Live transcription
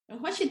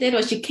what she did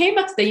was she came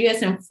back to the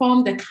US and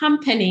formed a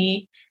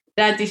company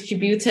that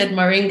distributed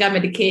moringa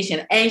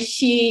medication. And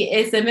she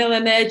is a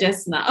millionaire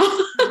just now.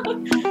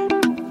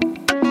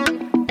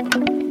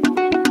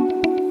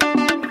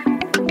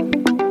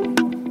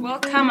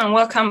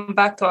 Welcome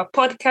back to our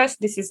podcast.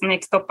 This is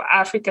Next Stop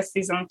Africa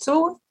Season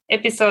 2,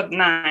 Episode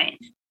 9.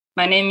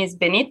 My name is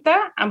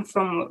Benita. I'm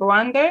from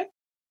Rwanda,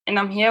 and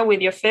I'm here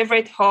with your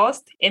favorite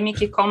host, Emi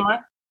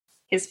Kikoma.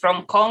 He's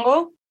from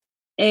Congo.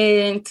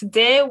 And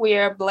today we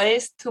are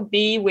blessed to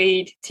be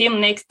with Team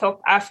Next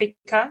Stop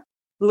Africa,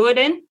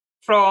 Luden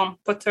from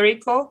Puerto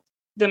Rico,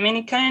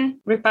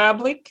 Dominican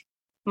Republic,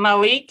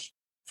 Malik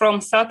from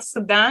South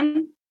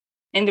Sudan,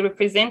 and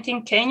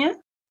representing Kenya.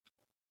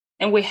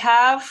 And we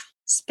have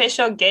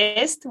special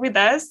guest with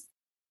us.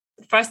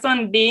 The first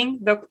one being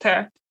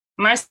Dr.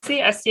 Mercy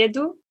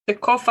Asiedu, the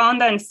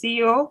co-founder and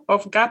CEO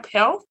of Gap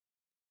Health.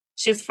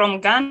 She's from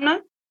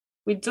Ghana.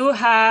 We do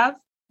have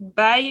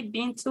Bai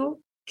Bintu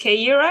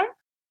Keira,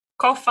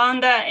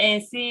 co-founder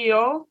and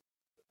CEO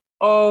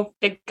of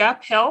the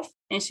Gap Health,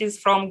 and she's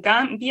from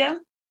Gambia.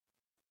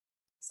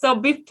 So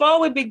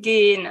before we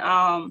begin,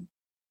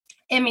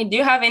 Amy, do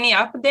you have any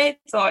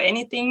updates or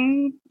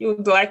anything you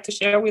would like to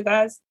share with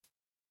us?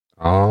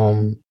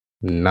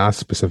 Not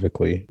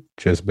specifically.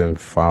 Just been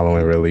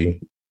following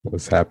really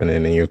what's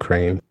happening in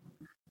Ukraine,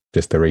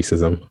 just the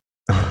racism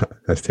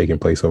that's taking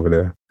place over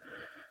there.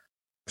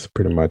 It's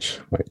pretty much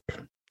like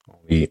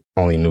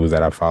only news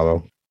that I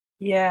follow.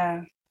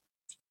 Yeah.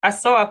 I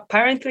saw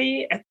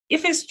apparently,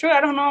 if it's true, I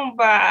don't know,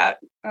 but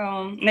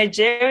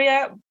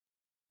Nigeria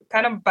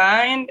kind of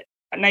banned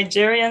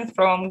Nigerians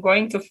from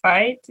going to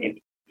fight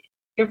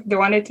if they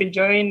wanted to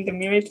join the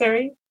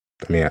military.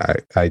 I mean,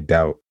 I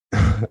doubt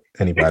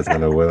anybody's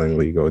going to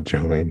willingly go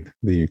join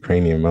the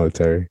Ukrainian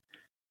military.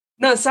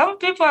 No, some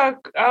people are,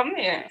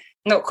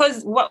 no,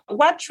 because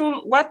what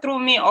threw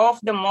me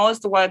off the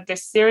most was the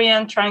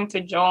Syrian trying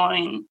to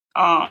join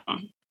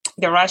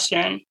the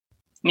Russian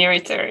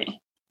military.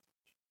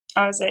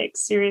 I was like,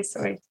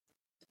 seriously.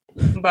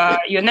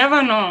 But you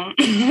never know.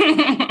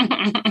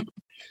 You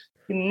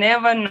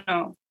never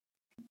know.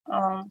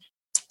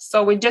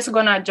 So we're just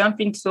going to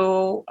jump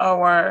into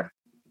our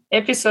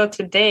episode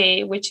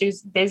today, which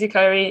is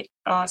basically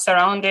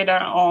surrounded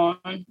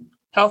on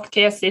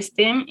healthcare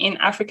system in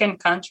African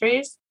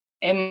countries.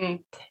 And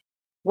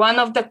one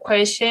of the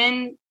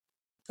questions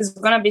is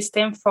going to be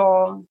stemmed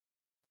from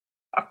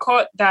a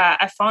quote that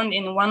I found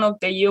in one of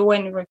the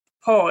UN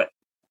report,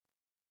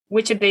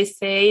 which they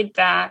say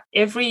that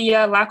every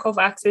year lack of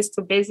access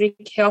to basic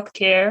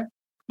healthcare,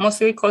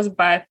 mostly caused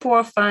by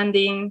poor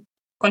funding,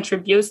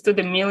 contributes to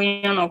the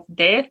million of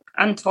death,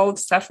 untold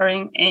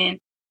suffering, and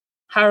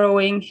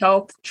harrowing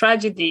health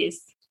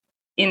tragedies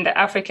in the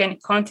African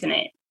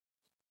continent.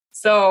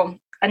 So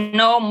I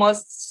know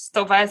most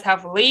of us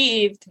have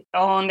lived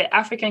on the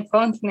African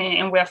continent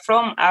and we're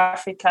from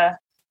Africa.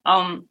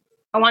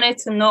 I wanted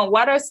to know,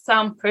 what are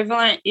some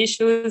prevalent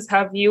issues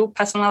have you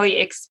personally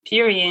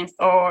experienced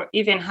or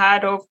even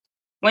heard of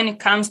when it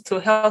comes to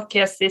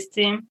healthcare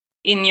system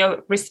in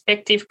your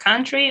respective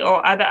country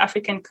or other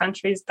African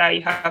countries that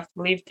you have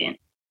lived in?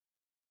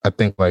 I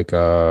think like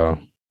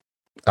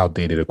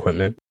outdated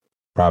equipment,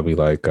 probably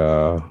like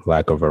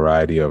lack of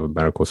variety of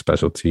medical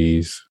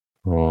specialties,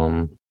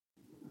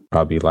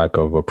 probably lack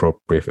of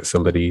appropriate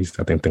facilities.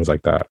 I think things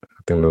like that.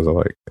 I think those are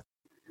like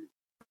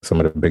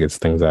some of the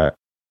biggest things that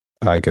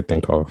I could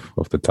think of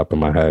off the top of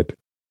my head.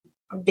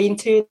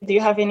 Bintu, do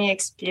you have any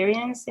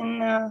experience in?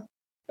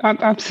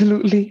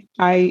 Absolutely.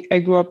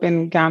 I grew up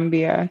in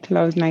Gambia till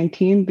I was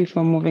 19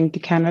 before moving to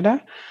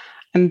Canada.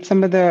 And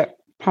some of the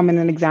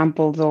prominent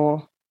examples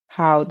or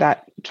how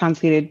that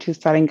translated to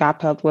starting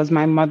Gap Health was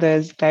my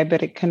mother's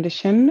diabetic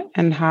condition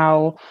and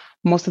how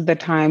most of the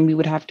time we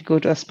would have to go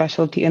to a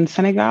specialty in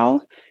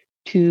Senegal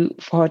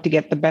for her to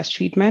get the best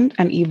treatment.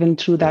 And even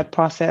through that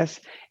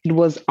process, it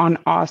was on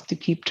us to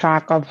keep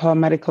track of her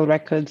medical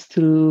records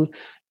through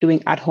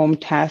doing at-home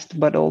tests,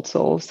 but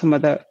also some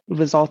of the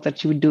results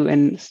that you would do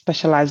in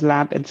specialized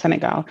lab in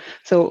Senegal.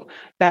 So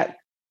that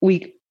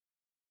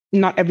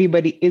not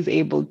everybody is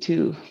able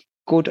to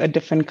go to a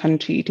different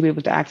country to be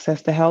able to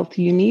access the health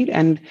you need.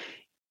 And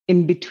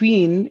in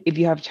between, if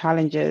you have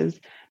challenges,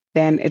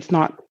 then it's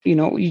not,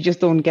 you just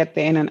don't get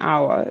there in an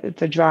hour.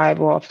 It's a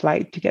drive or a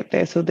flight to get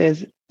there. So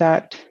there's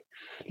that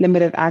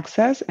limited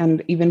access,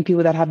 and even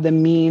people that have the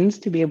means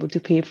to be able to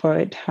pay for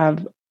it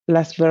have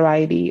less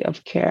variety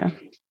of care.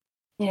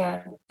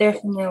 Yeah,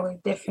 definitely.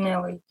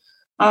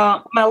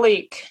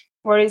 Malik,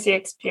 what is your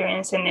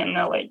experience and your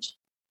knowledge?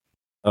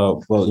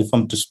 Well, if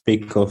I'm to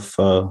speak of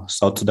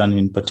South Sudan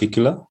in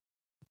particular,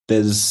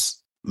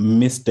 there's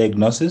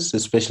misdiagnosis,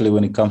 especially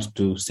when it comes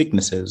to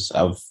sicknesses.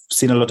 I've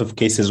seen a lot of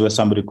cases where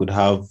somebody could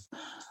have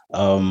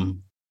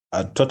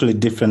a totally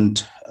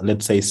different,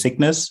 let's say,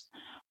 sickness,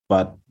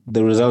 but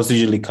the results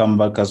usually come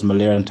back as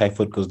malaria and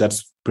typhoid because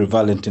that's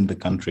prevalent in the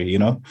country,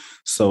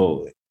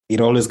 So it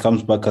always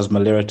comes back as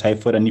malaria,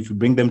 typhoid. And if you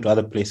bring them to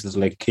other places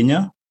like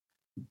Kenya,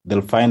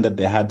 they'll find that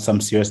they had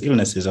some serious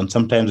illnesses. And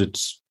sometimes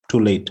it's too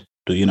late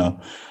to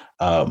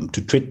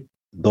treat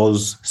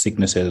those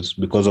sicknesses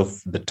because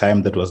of the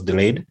time that was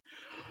delayed.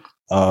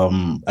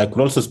 I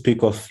could also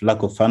speak of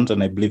lack of funds,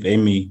 and I believe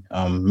Amy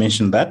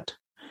mentioned that.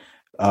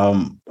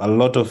 A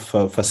lot of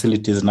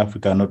facilities in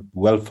Africa are not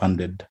well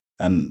funded,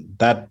 and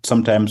that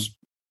sometimes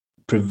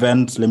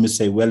prevents, let me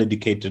say,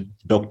 well-educated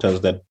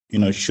doctors that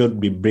should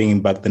be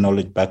bringing back the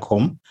knowledge back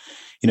home.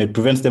 It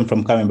prevents them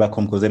from coming back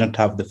home because they don't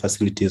have the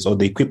facilities or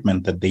the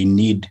equipment that they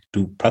need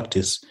to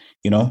practice,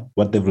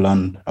 what they've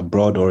learned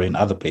abroad or in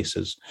other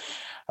places.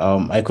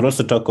 I could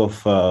also talk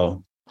of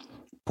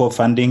poor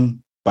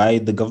funding by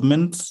the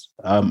governments.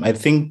 I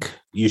think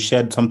you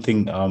shared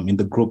something in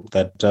the group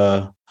that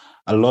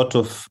a lot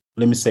of,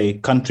 let me say,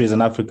 countries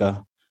in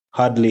Africa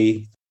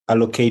hardly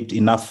allocate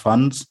enough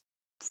funds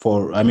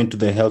to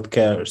the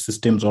healthcare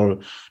systems or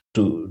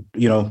to,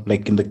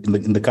 like in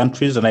the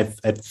countries. And I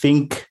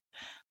think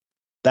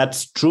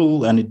that's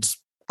true, and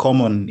it's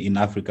common in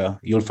Africa.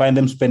 You'll find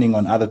them spending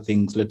on other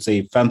things, let's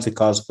say fancy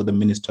cars for the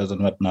ministers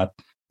and whatnot,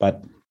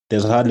 but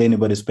there's hardly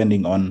anybody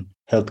spending on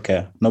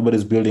healthcare.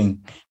 Nobody's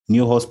building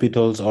new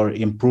hospitals or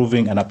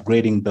improving and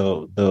upgrading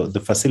the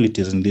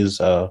facilities in these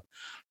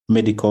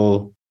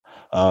medical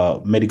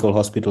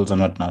hospitals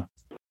and whatnot.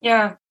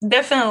 Yeah,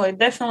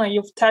 definitely.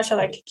 You've touched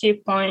like key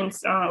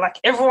points. Like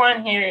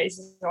everyone here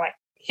is like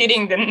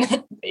hitting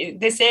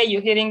they say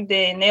you're hitting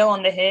the nail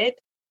on the head.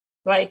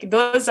 Like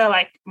those are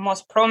like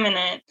most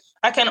prominent.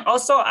 I can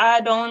also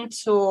add on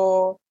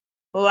to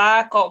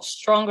lack of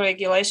strong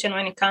regulation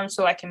when it comes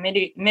to like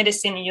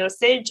medicine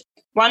usage.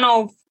 One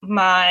of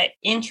my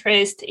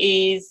interests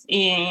is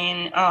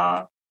in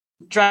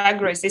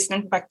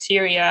drug-resistant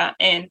bacteria,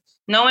 and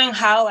knowing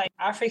how like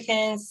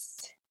Africans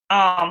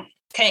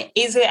can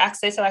easily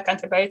access like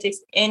antibiotics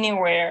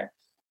anywhere,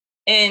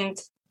 and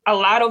a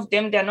lot of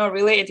them, they're not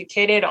really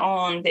educated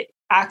on the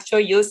actual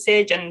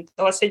usage and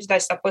dosage they're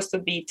supposed to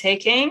be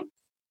taking.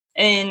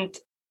 And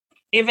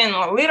even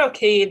a little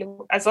kid,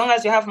 as long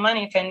as you have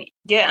money, you can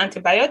get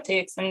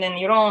antibiotics, and then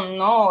you don't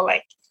know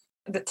like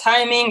the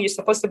timing you're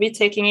supposed to be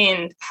taking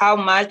in, how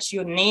much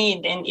you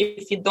need. And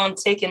if you don't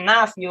take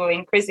enough, you're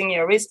increasing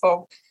your risk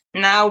of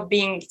now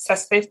being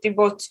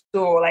susceptible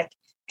to like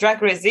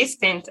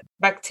drug-resistant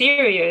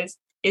bacteria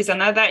is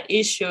another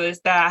issue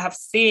that I have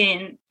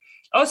seen.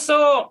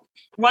 Also,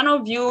 one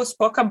of you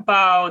spoke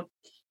about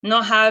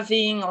not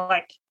having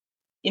like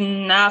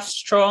enough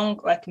strong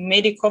like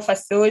medical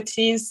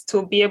facilities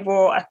to be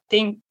able, I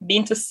think,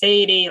 Bintu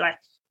said like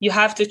you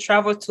have to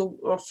travel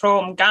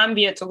from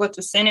Gambia to go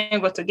to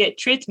Senegal to get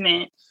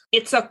treatment.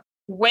 It's a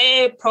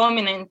way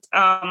prominent,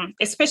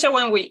 especially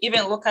when we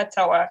even look at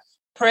our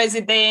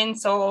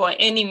presidents or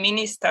any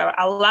minister.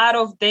 A lot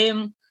of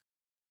them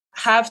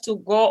have to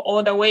go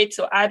all the way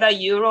to either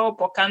Europe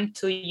or come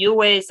to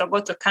US or go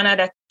to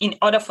Canada in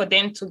order for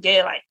them to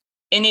get like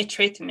any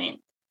treatment.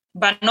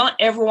 But not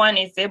everyone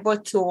is able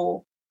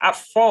to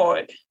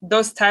afford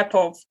those type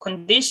of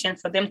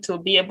conditions for them to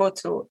be able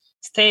to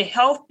stay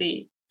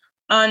healthy.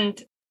 And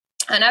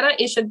another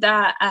issue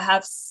that I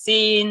have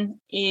seen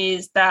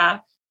is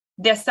that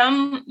there's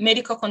some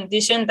medical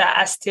conditions that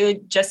are still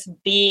just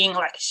being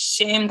like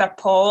shamed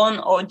upon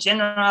or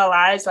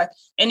generalized. Like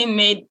any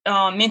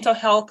mental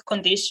health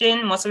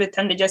condition, most of the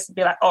time they just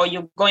be like, oh,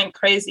 you're going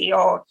crazy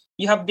or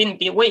you have been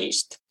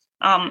bewitched.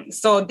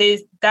 So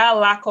there's that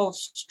lack of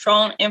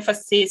strong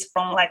emphasis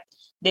from like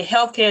the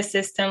healthcare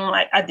system,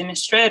 like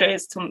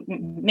administrators, to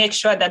make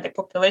sure that the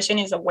population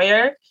is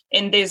aware.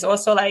 And there's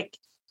also like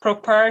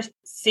proper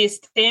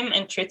system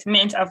and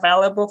treatment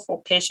available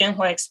for patients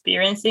who are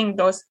experiencing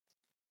those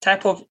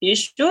type of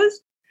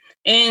issues.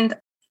 And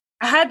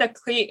I had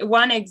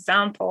one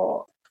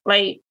example,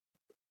 like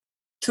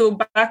to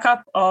back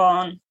up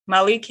on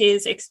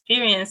Maliki's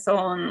experience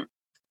on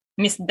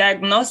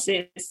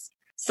misdiagnosis.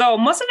 So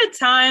most of the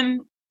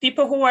time,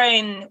 people who are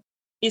in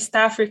East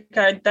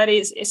Africa, that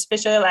is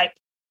especially like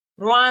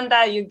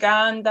Rwanda,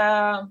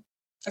 Uganda,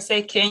 I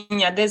say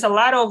Kenya, there's a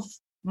lot of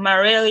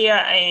malaria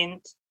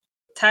and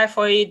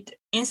typhoid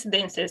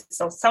incidences.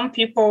 So some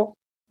people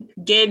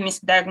get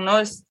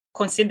misdiagnosed,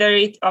 consider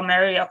it a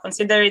malaria,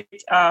 consider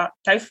it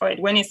typhoid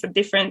when it's a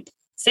different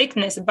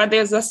sickness. But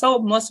there's also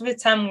most of the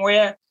time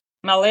where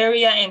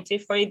malaria and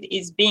typhoid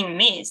is being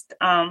missed.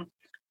 A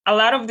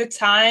lot of the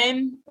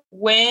time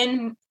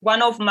when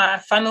one of my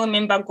family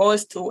member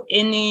goes to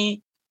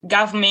any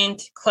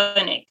government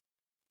clinic,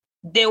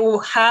 they will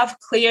have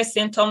clear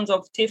symptoms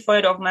of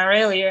typhoid or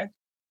malaria,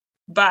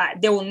 but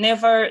they will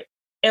never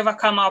ever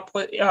come up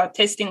with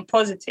testing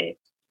positive.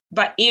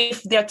 But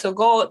if they're to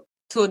go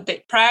to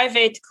the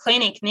private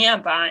clinic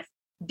nearby,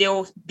 they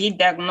will be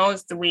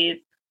diagnosed with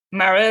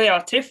malaria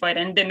or typhoid,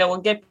 and then they will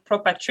get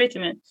proper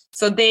treatment.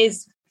 So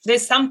there's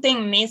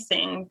something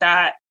missing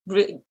that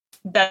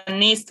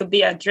needs to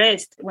be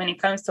addressed when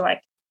it comes to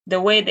like the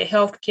way the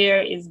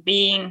healthcare is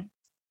being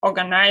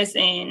organized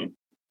and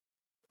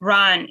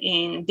run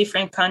in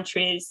different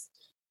countries.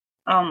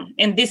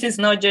 And this is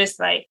not just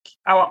like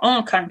our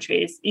own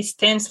countries. It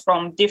stems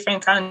from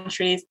different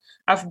countries.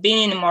 I've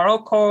been in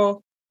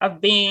Morocco. I've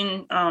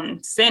been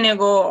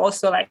Senegal.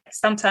 Also, like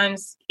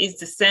sometimes it's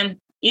the same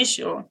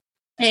issue.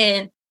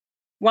 And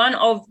one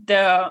of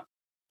the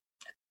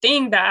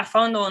things that I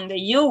found on the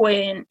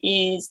UN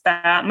is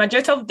that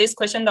majority of these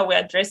questions that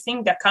we're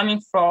addressing, they're coming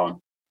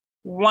from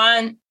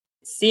one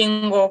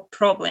single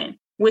problem,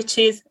 which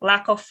is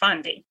lack of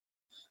funding.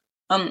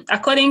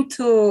 According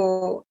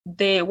to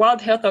the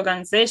World Health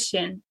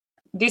Organization,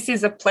 this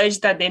is a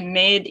pledge that they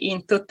made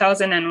in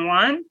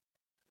 2001.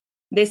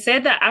 They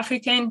said that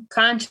African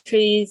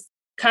countries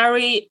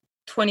carry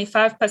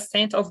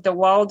 25% of the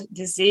world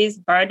disease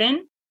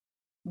burden,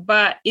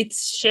 but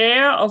its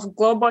share of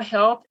global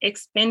health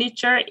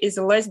expenditure is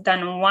less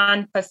than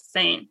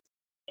 1%.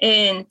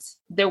 And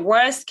the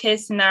worst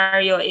case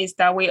scenario is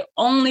that we're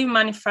only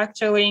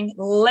manufacturing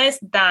less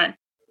than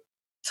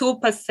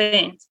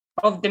 2%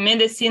 of the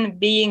medicine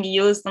being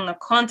used on the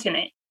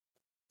continent.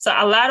 So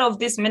a lot of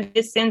this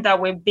medicine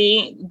that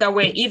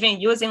we're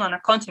even using on the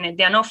continent,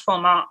 they are not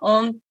from our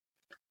own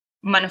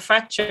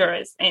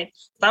manufacturers. And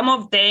some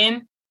of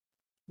them,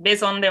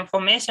 based on the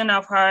information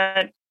I've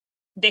heard,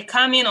 they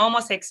come in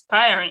almost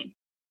expiring.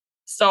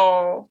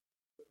 So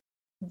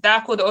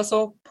that could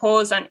also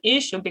pose an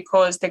issue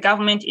because the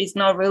government is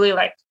not really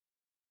like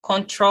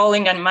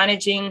controlling and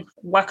managing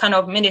what kind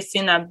of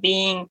medicine are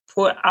being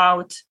put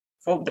out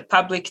for the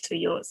public to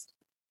use.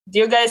 Do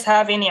you guys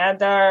have any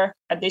other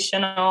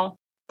additional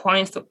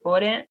points to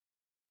put in?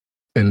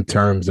 In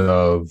terms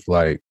of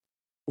like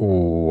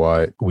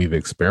what we've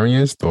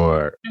experienced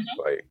or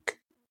like,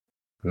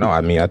 no,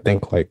 I mean, I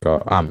think like, I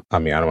don't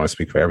want to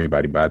speak for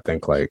everybody, but I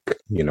think like,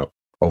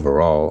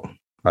 overall,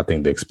 I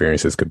think the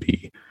experiences could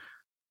be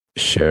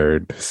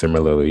shared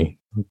similarly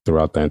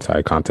throughout the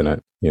entire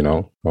continent,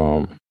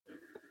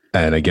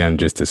 and again,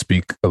 just to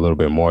speak a little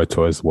bit more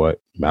towards what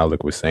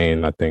Malik was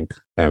saying, I think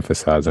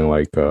emphasizing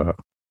like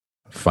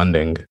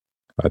funding,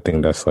 I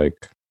think that's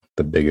like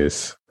the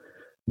biggest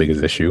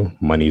issue.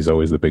 Money is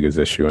always the biggest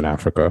issue in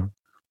Africa.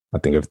 I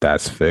think if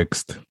that's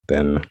fixed,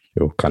 then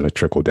it'll kind of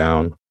trickle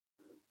down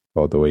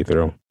all the way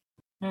through.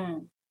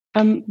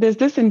 There's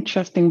this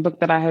interesting book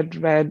that I had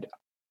read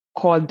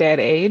called Dead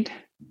Aid.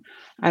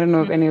 I don't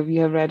know if any of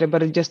you have read it,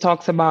 but it just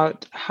talks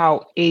about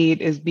how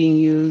aid is being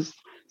used,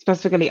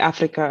 specifically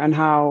Africa, and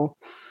how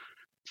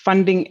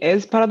funding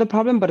is part of the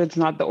problem, but it's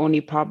not the only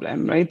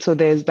problem, right? So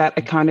there's that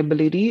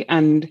accountability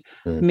and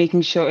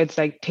making sure it's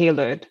like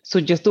tailored.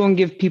 So just don't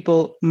give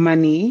people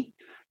money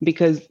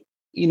because,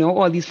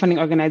 all these funding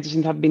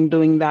organizations have been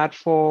doing that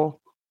for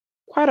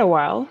quite a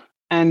while.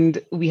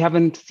 And we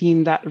haven't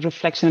seen that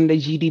reflection in the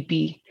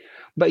GDP,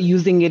 but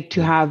using it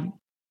to have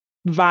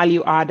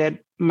value added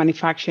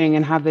manufacturing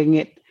and having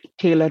it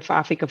tailored for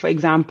Africa. For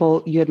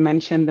example, you had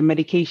mentioned the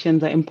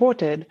medications are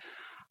imported.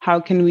 How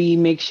can we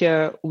make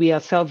sure we are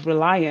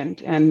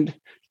self-reliant and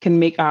can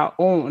make our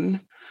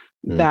own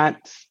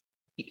that's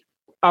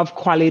of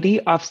quality,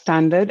 of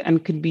standard,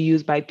 and could be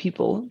used by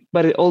people?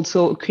 But it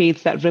also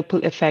creates that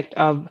ripple effect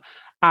of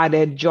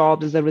added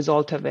jobs as a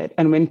result of it.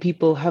 And when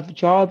people have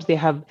jobs, they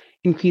have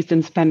increased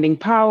in spending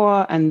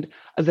power, and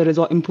as a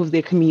result, improves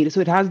their community. So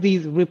it has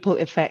these ripple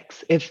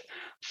effects if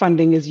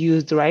funding is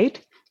used right.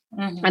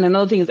 And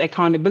another thing is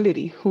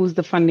accountability. Who's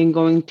the funding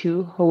going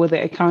to? Who are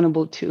they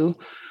accountable to?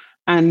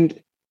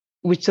 And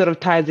which sort of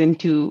ties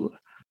into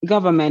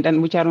government,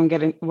 and which I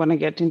don't want to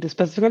get into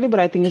specifically, but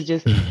I think it's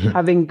just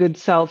having good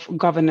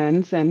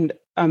self-governance and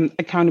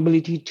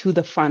accountability to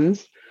the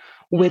funds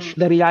with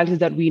the realities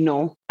that we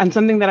know. And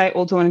something that I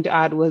also wanted to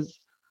add was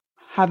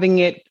having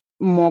it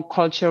more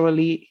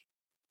culturally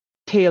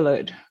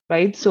tailored,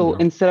 right? So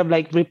instead of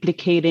like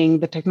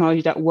replicating the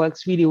technology that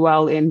works really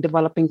well in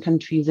developing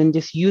countries and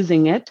just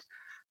using it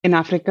in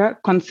Africa,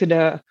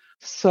 consider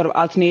sort of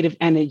alternative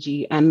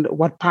energy and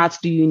what parts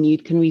do you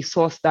need? Can we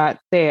source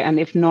that there? And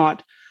if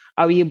not,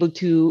 are we able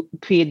to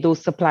create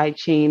those supply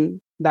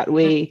chain that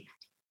way?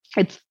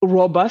 It's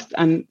robust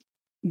and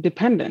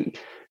dependent.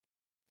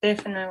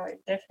 Definitely.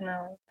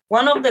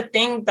 One of the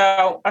things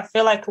that I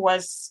feel like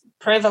was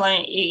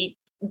prevalent,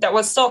 that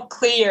was so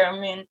clear,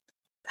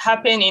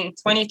 happened in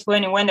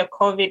 2020 when the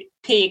COVID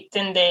peaked,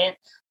 and then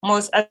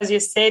most, as you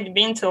said,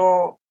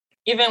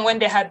 even when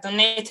they had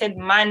donated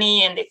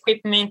money and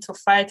equipment to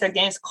fight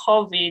against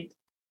COVID,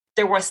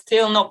 there were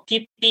still no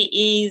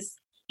PPEs.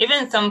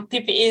 Even some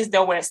PPEs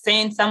that were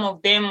saying some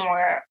of them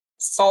were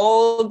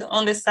sold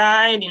on the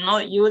side,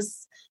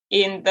 used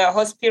in the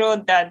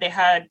hospital that they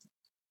had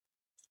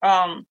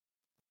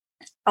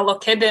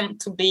allocated them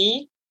to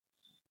be.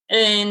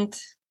 And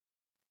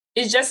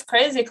it's just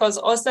crazy because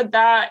also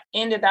that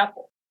ended up,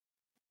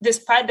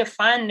 despite the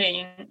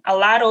funding, a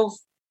lot of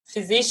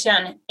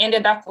physicians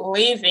ended up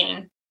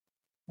leaving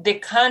the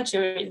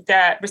country,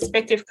 the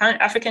respective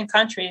African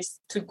countries,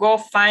 to go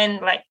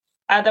find like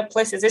other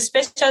places,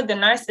 especially the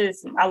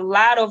nurses. A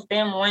lot of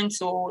them went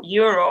to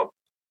Europe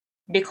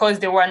because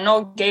they were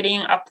not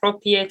getting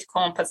appropriate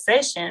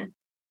compensation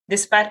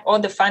despite all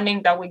the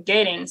funding that we're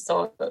getting.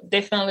 So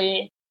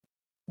definitely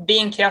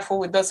being careful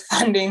with those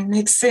funding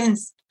makes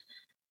sense.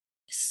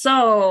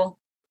 So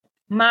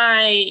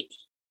my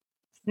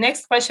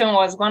next question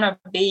was going to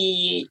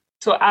be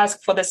to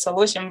ask for the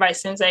solution, but it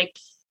seems like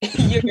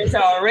you guys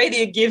are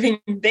already giving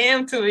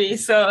them to me.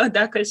 So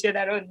that question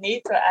I don't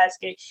need to ask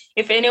it.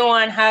 If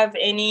anyone have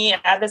any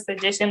other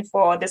suggestion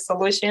for the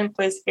solution,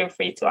 please feel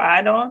free to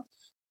add on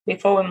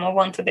before we move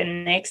on to the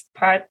next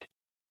part.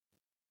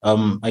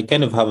 I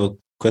kind of have a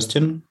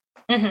question.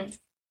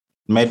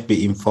 Might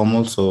be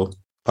informal, so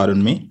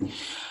pardon me.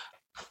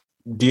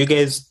 Do you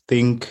guys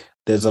think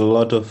there's a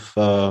lot of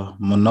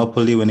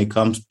monopoly when it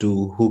comes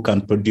to who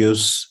can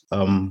produce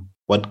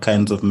what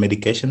kinds of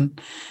medication?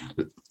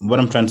 What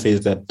I'm trying to say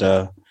is that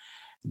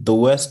the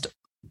West,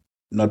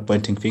 not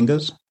pointing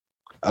fingers,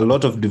 a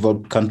lot of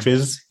developed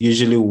countries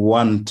usually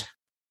want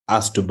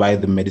us to buy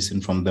the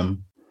medicine from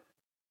them.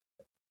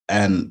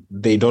 And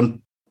they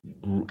don't,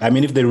 I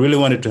mean, if they really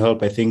wanted to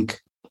help, I think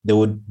they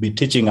would be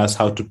teaching us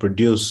how to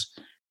produce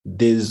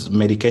these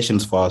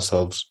medications for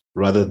ourselves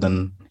rather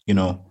than,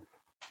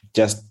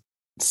 just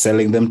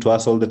selling them to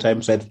us all the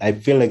time. So I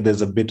feel like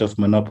there's a bit of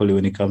monopoly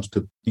when it comes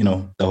to,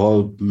 the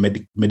whole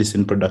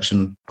medicine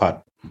production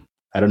part.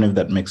 I don't know if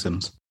that makes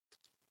sense.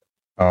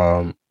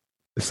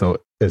 So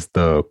is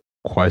the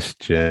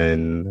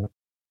question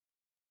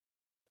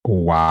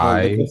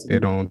why they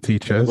don't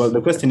teach us? Well,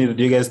 the question is,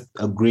 do you guys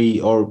agree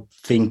or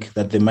think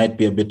that there might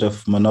be a bit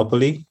of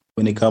monopoly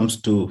when it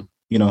comes to,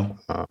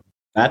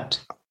 that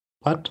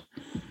part?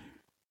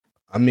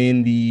 I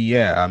mean,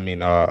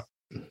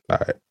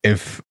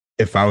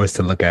 if I was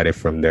to look at it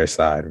from their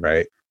side,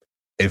 right?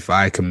 If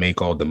I can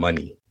make all the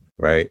money,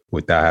 right,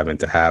 without having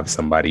to have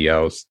somebody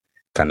else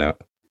kind of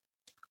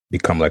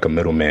become like a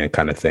middleman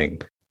kind of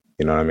thing,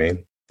 you know what I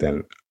mean?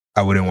 Then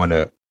I wouldn't want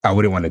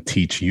to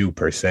teach you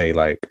per se,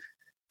 like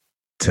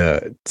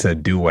to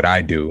do what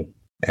I do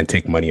and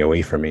take money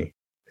away from me,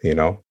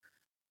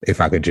 if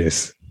I could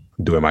just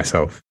do it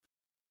myself.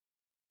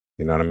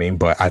 You know what I mean?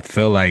 But I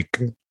feel like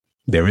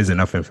there is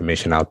enough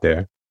information out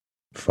there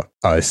for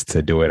us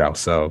to do it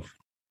ourselves,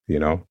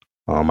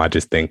 I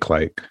just think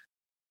like,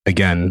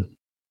 again,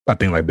 I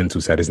think like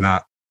Bintu said, it's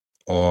not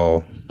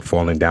all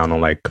falling down on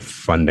like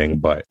funding,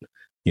 but,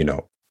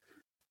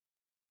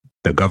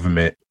 the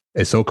government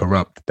is so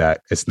corrupt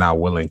that it's not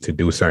willing to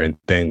do certain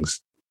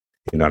things.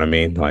 You know what I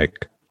mean?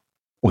 Like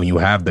when you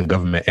have the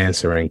government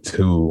answering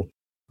to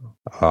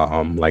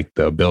like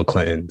the Bill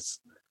Clintons,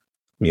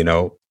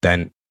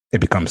 then it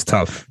becomes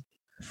tough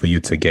for you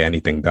to get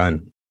anything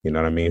done. You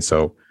know what I mean?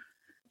 So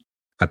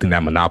I think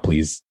that monopoly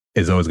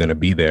is always going to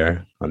be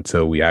there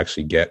until we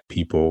actually get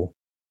people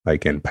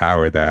like in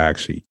power that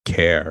actually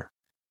care,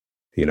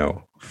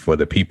 for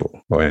the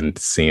people, and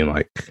seeing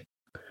like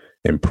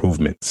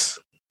improvements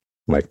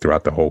like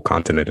throughout the whole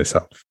continent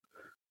itself.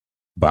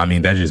 But I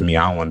mean, that's just me.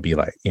 I don't want to be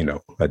like,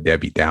 a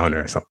Debbie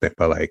Downer or something,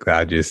 but like,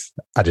 I just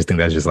think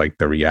that's just like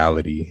the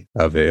reality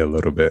of it a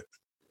little bit.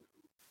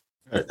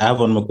 I have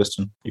one more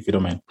question, if you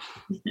don't mind.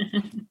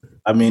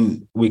 I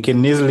mean, we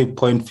can easily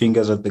point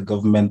fingers at the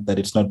government that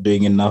it's not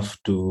doing enough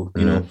to,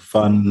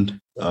 fund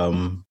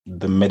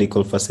the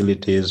medical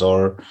facilities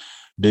or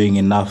doing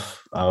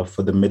enough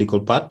for the medical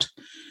part,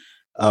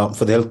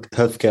 for the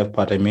healthcare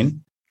part, I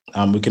mean.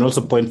 We can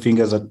also point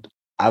fingers at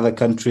other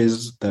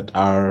countries that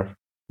are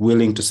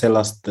willing to sell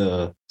us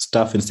the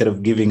stuff instead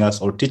of giving us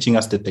or teaching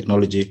us the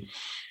technology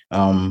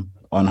on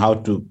how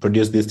to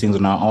produce these things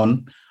on our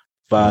own.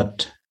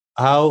 But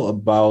how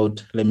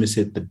about, let me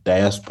say, the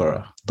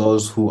diaspora,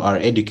 those who are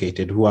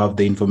educated, who have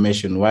the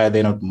information? Why are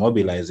they not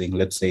mobilizing,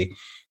 let's say,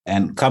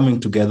 and coming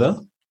together,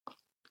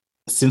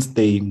 since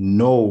they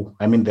know,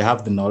 I mean, they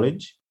have the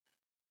knowledge,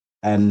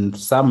 and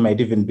some might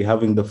even be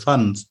having the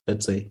funds,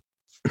 let's say.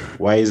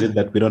 Why is it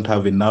that we don't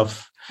have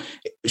enough?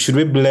 Should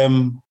we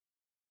blame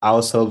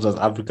ourselves as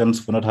Africans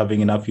for not having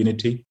enough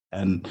unity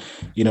and,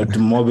 to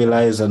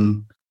mobilize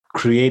and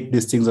create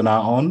these things on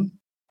our own?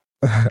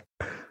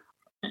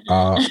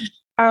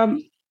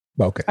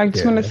 Okay. I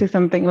just want to say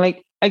something.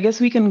 Like, I guess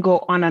we can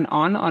go on and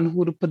on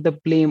who to put the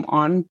blame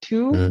on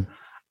to,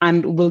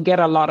 and we'll get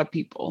a lot of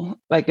people.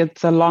 Like,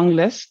 it's a long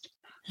list.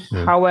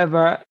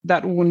 However,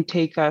 that won't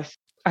take us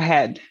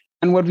ahead.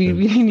 And what we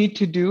really need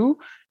to do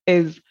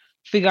is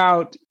figure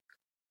out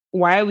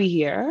why are we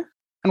here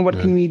and what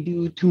can we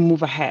do to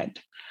move ahead.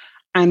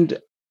 And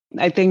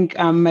I think,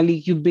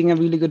 Malik, you bring a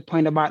really good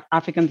point about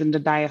Africans in the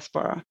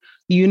diaspora.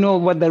 You know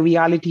what the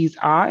realities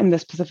are in the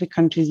specific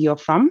countries you're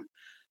from.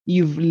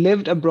 You've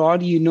lived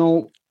abroad, you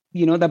know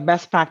the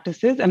best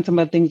practices and some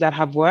of the things that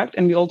have worked.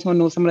 And we also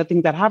know some of the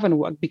things that haven't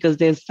worked, because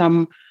there's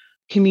some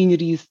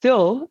communities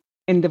still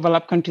in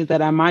developed countries that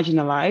are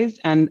marginalized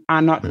and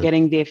are not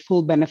getting their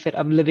full benefit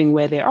of living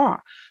where they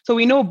are. So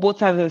we know both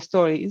sides of the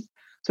stories.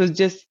 So it's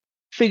just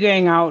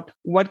figuring out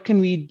what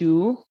can we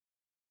do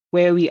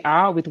where we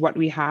are with what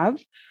we have,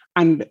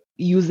 and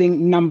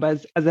using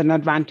numbers as an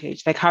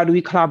advantage. Like, how do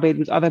we collaborate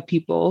with other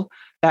people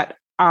that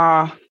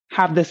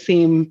have the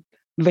same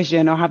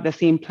vision or have the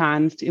same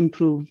plans to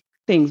improve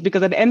things?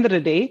 Because at the end of the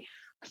day,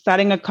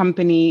 starting a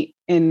company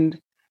in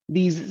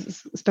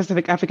these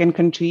specific African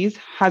countries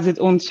has its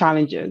own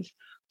challenges.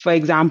 For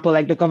example,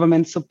 like the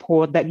government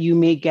support that you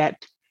may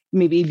get,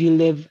 maybe if you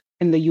live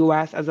in the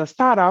US as a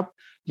startup,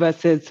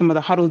 versus some of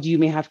the hurdles you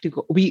may have to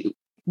go.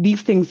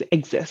 These things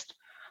exist.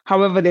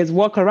 However, there's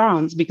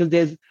workarounds because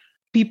there's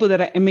people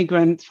that are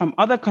immigrants from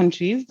other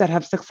countries that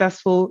have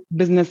successful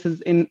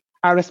businesses in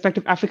our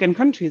respective African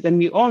countries, and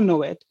we all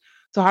know it.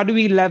 So how do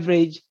we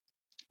leverage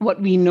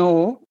what we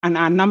know and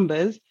our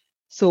numbers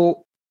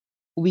so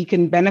we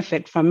can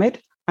benefit from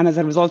it? And as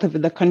a result of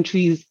it, the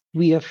countries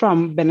we are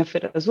from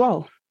benefit as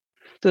well.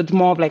 So it's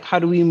more of like, how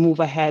do we move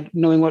ahead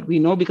knowing what we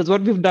know? Because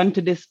what we've done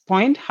to this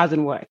point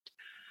hasn't worked.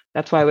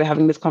 That's why we're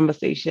having this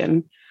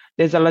conversation.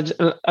 There's a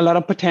lot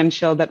of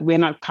potential that we're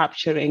not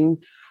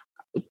capturing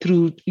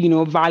through,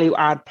 value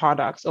add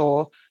products,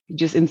 or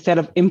just instead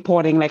of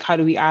importing, like how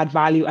do we add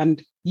value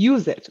and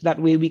use it? That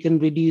way we can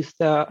reduce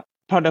the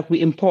product we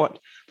import.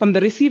 From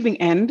the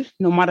receiving end,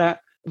 no matter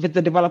if it's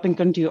a developing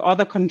country or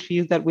other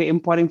countries that we're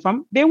importing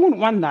from, they won't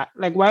want that.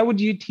 Like, why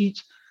would you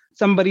teach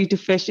somebody to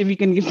fish if you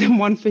can give them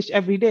one fish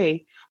every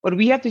day? But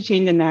we have to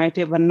change the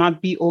narrative and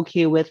not be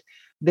okay with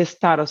this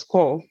status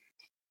quo.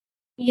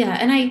 Yeah,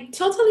 and I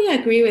totally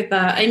agree with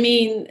that. I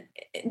mean,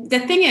 the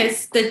thing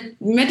is, the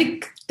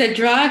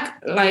drug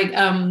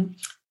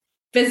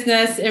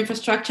business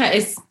infrastructure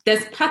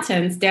there's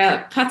patents. There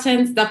are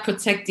patents that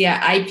protect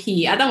their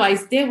IP.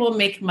 Otherwise, they will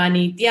make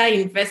money. Their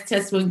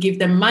investors will give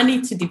them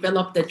money to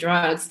develop the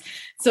drugs.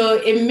 So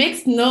it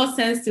makes no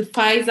sense to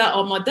Pfizer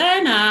or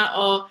Moderna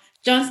or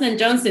Johnson &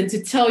 Johnson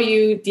to tell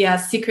you their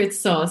secret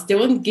sauce. They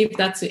won't give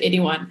that to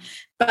anyone.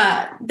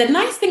 But the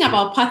nice thing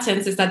about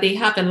patents is that they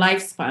have a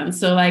lifespan.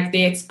 So like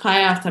they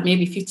expire after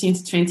maybe 15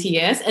 to 20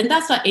 years. And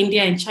that's what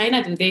India and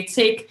China do. They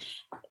take,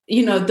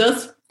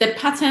 the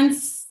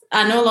patents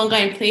are no longer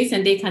in place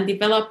and they can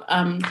develop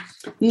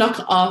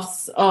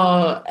knockoffs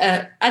or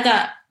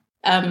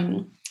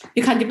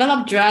you can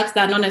develop drugs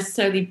that are not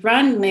necessarily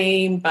brand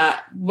name,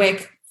 but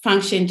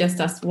function just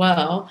as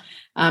well.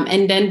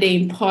 And then they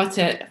import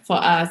it for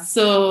us.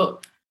 So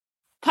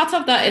part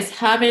of that is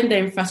having the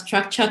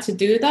infrastructure to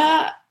do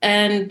that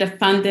and the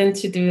funding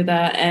to do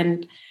that.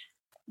 And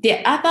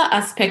the other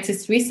aspect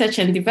is research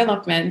and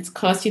development,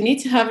 because you need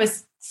to have a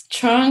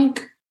strong,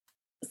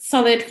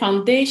 solid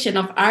foundation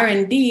of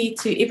R&D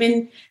to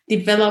even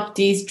develop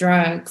these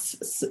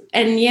drugs.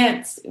 And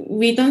yet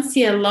we don't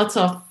see a lot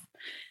of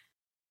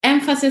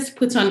emphasis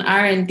put on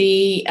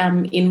R&D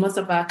in most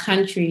of our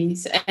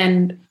countries.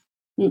 And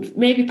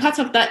maybe part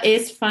of that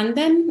is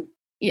funding.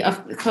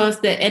 Of course,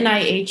 the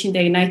NIH in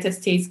the United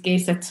States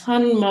gives a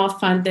ton more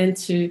funding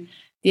to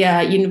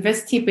their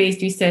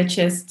university-based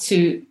researchers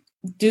to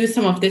do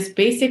some of this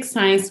basic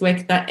science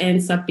work that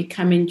ends up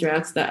becoming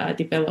drugs that are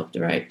developed,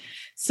 right?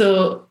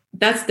 So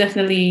that's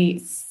definitely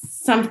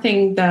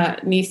something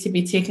that needs to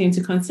be taken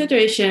into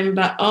consideration,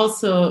 but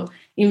also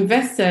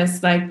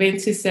investors, like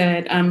Bentu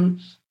said, and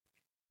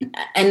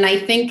I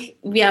think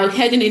we are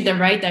heading in the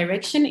right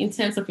direction in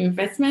terms of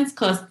investments,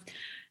 because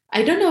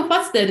I don't know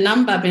what's the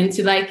number,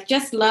 Bentu. Like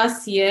just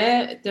last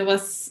year, there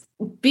was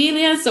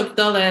billions of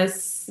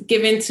dollars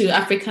given to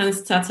African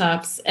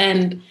startups,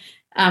 and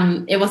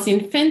it was in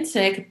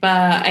fintech,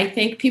 but I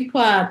think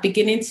people are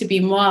beginning to be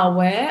more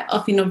aware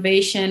of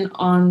innovation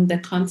on the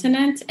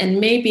continent, and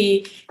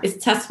maybe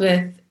it starts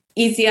with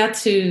easier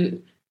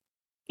to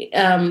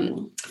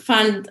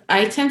fund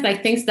items,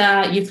 like things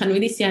that you can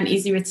really see an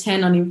easy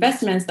return on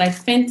investments, like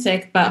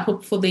fintech, but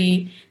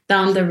hopefully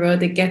down the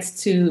road, it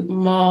gets to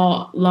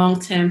more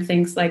long-term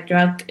things like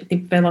drug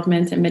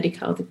development and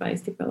medical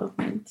device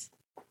development.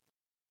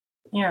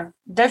 Yeah,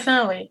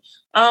 definitely.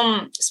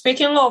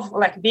 Speaking of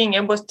like being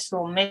able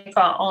to make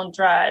our own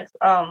drug,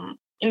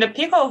 in the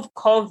peak of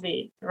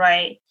COVID,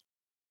 right,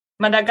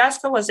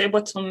 Madagascar was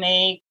able to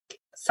make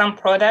some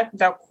product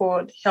that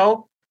could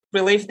help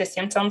relieve the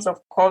symptoms of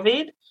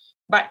COVID.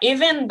 But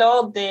even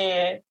though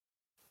there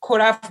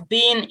could have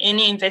been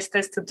any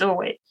investors to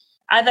do it,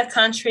 other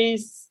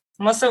countries,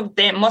 most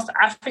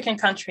African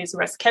countries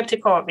were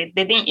skeptical of it.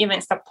 They didn't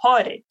even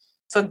support it.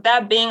 So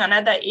that being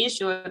another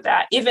issue,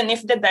 that even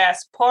if the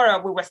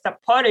diaspora, we were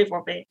supportive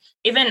of it,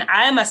 even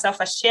I myself,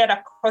 I shared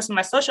across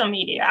my social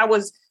media, I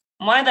was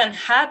more than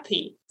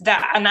happy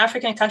that an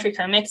African country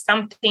can make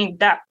something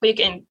that quick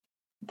and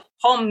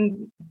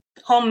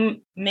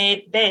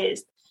homemade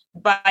based.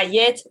 But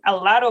yet a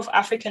lot of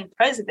African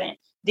presidents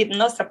did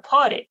not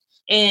support it.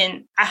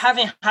 And I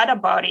haven't heard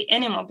about it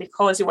anymore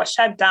because it was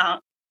shut down.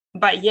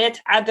 But yet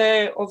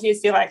other,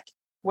 obviously, like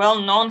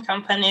well-known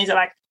companies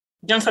like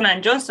Johnson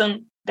 &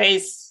 Johnson,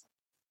 there's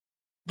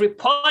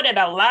reported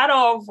a lot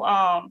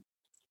of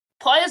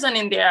poison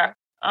in their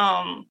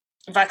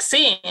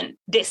vaccine.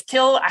 They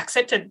still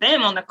accepted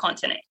them on the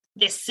continent.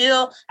 They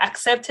still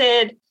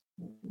accepted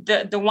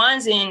the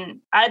ones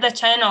in either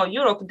China or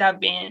Europe that have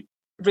been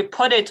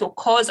reported to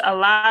cause a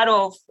lot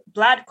of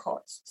blood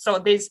clots. So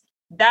there's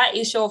that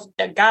issue of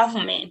the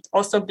government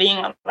also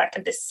being like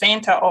at the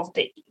center of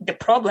the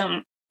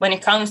problem when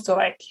it comes to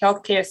like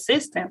healthcare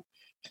system.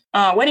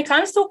 When it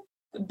comes to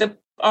the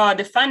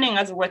funding,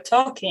 as we're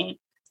talking,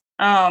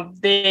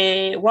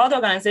 the World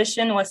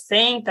Organization was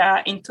saying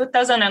that in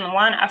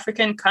 2001,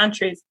 African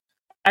countries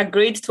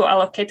agreed to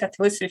allocate at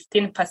least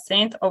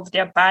 15% of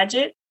their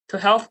budget to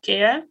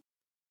healthcare.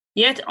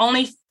 Yet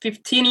only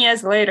 15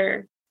 years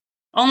later,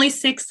 only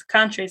 6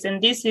 countries,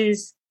 and this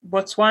is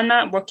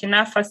Botswana,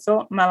 Burkina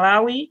Faso,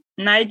 Malawi,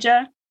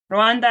 Niger,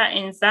 Rwanda,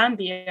 and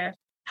Zambia,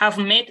 have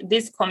made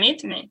this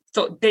commitment.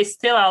 So there's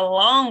still a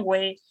long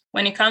way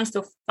when it comes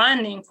to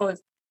funding,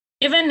 because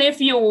even if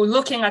you're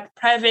looking at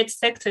private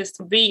sectors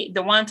to be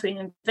the one to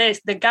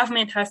invest, the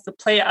government has to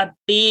play a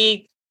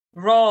big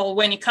role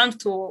when it comes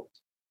to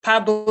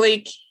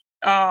public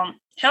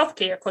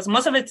healthcare, because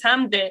most of the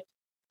time the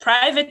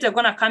private are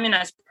going to come in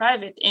as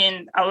private,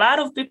 and a lot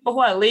of people who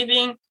are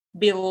living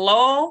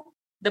below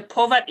the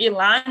poverty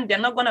line, they're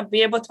not going to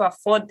be able to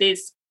afford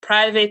this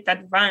private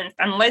advance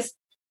unless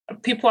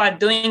people are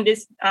doing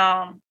this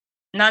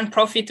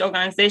non-profit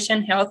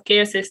organization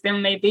healthcare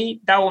system.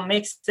 Maybe that will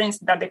make sense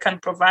that they can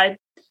provide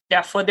the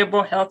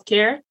affordable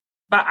healthcare.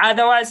 But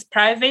otherwise,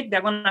 private,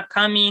 they're going to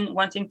come in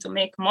wanting to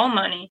make more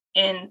money,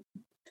 and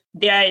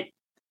their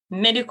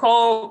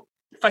medical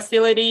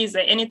facilities or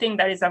anything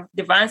that is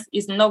advanced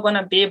is not going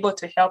to be able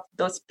to help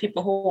those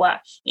people who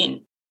are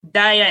in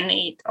dire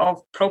need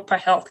of proper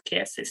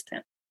healthcare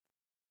system.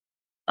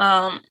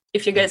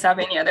 If you guys have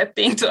any other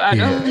thing to add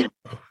on.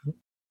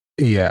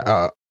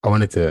 Yeah, I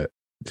wanted to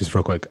just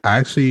real quick. I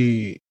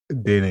actually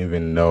didn't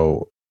even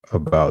know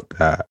about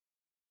that,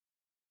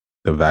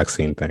 the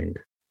vaccine thing.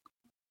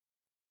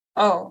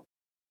 Oh,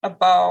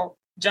 about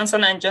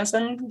Johnson and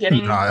Johnson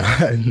getting?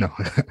 No,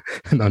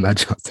 not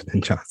Johnson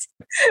and Johnson.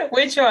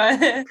 Which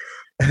one?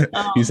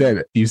 You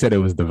said it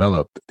was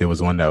developed. There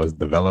was one that was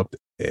developed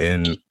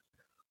in.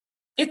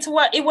 It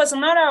was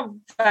not a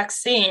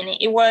vaccine.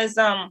 It was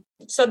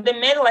so they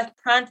made like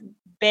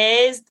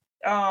plant-based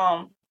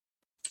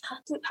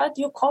how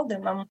do you call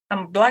them?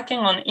 I'm blacking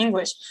on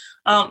English.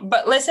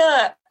 But let's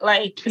say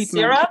like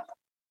syrup.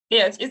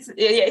 Yeah,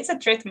 it's a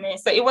treatment.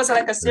 So it was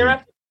like a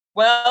syrup,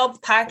 well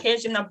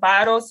packaged in a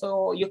bottle,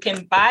 so you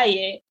can buy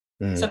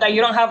it, so that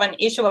you don't have an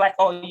issue like,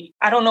 oh,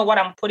 I don't know what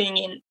I'm putting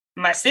in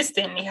my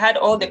system. It had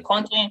all the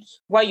content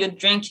while you're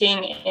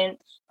drinking, and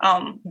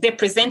they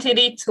presented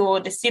it to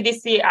the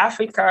CDC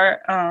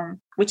Africa,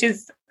 which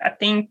is, I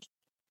think,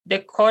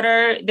 the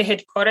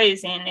headquarters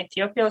is in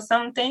Ethiopia or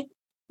something.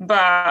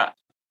 But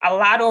a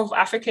lot of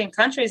African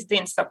countries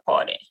didn't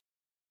support it,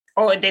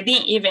 or they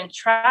didn't even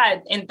try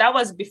it. And that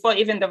was before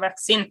even the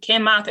vaccine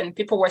came out, and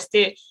people were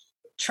still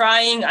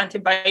trying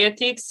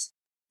antibiotics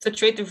to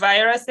treat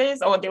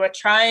viruses, or they were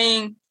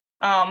trying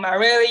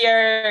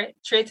malaria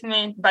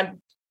treatment. But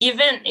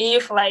even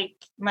if like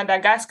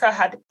Madagascar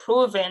had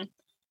proven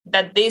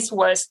that this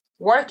was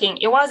working,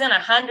 it wasn't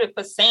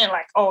 100%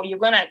 like, oh, you're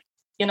gonna,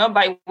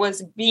 but it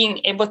was being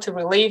able to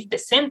relieve the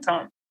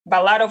symptom.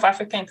 But a lot of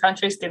African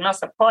countries did not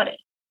support it.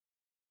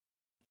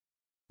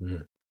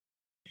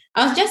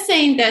 I was just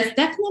saying there's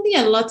definitely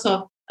a lot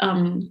of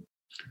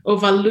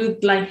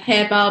overlooked like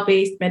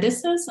herbal-based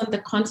medicines on the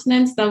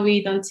continent that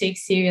we don't take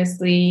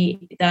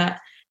seriously, that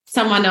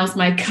someone else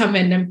might come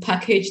in and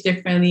package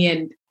differently.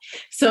 And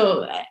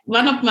so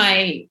one of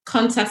my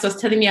contacts was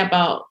telling me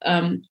about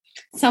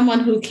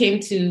someone who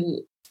came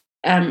to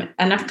an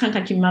African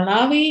country,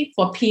 Malawi,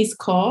 for Peace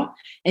Corps,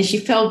 and she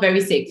felt very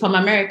sick from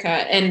America.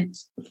 And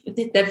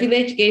the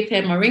village gave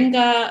her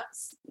moringa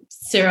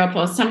syrup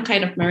or some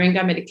kind of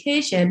moringa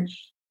medication,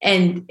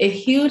 and it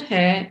healed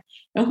her.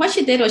 And what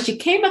she did was she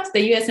came back to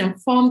the US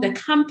and formed a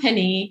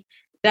company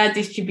that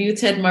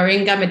distributed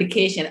moringa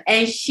medication.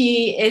 And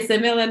she is a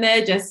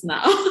millionaire just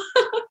now.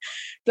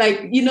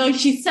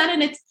 She's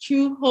selling it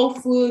through Whole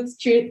Foods,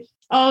 through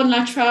all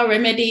natural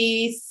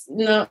remedies,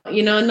 no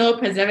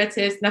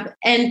preservatives, nothing.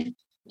 And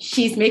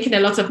she's making a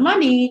lot of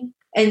money.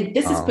 And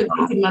this is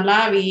produced in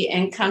Malawi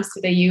and comes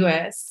to the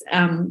US.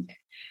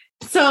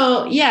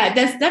 So yeah,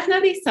 there's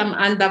definitely some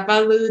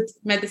undervalued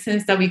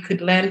medicines that we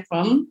could learn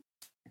from.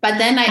 But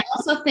then I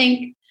also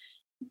think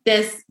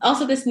there's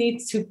also this need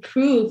to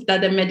prove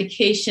that the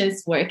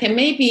medications work. And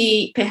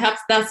maybe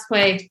perhaps that's why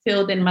it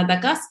failed in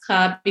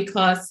Madagascar,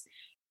 because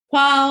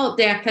while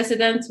their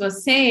president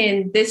was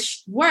saying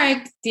this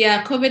worked,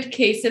 their COVID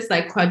cases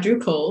like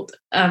quadrupled,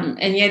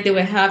 and yet they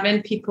were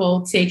having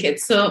people take it.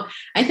 So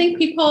I think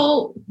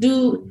people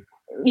do,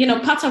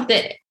 part of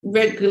the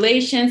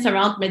regulations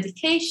around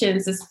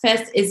medications is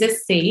first, is it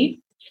safe?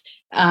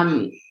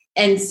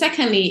 And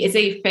secondly, is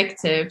it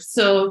effective?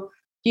 So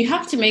you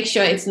have to make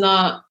sure it's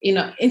not,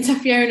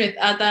 interfering with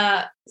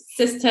other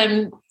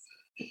systems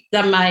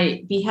that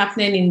might be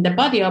happening in the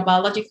body or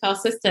biological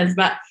systems,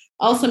 but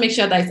also make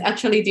sure that it's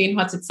actually doing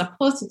what it's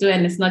supposed to do,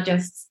 and it's not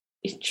just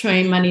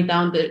throwing money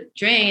down the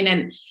drain.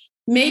 And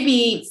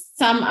maybe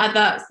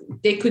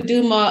they could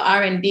do more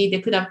R&D.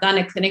 They could have done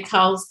a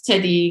clinical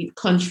study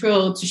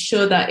control to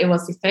show that it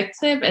was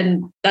effective,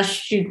 and that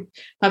should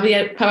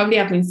probably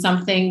have been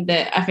something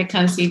the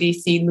African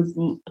CDC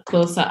looked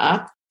closer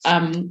up.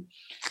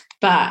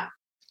 But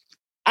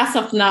as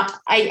of now,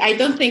 I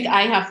don't think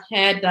I have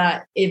heard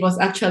that it was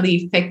actually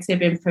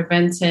effective in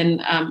preventing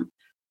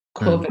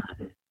COVID.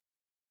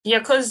 Yeah,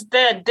 because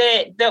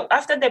the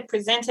after they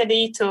presented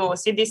it to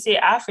CDC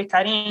Africa,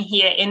 I didn't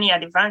hear any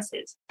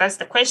advances. That's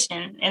the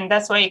question. And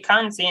that's why it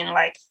comes in,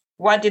 like,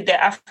 what did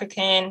the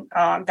African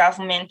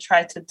government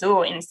try to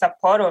do in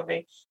support of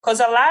it? Because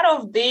a lot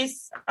of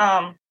these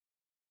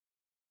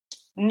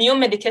new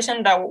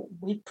medication that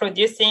we're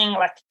producing,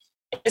 like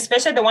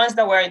especially the ones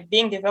that were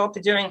being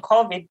developed during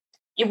COVID,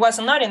 it was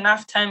not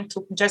enough time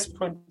to just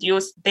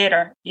produce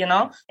data, you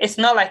know? It's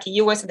not like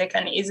US, they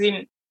can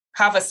easily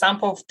have a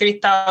sample of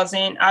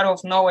 3,000 out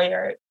of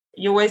nowhere.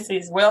 US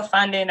is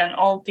well-funded and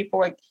all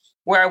people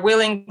were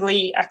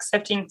willingly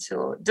accepting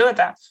to do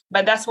that.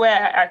 But that's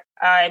where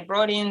I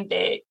brought in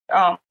the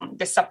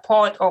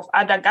support of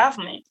other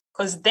governments.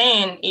 Because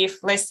then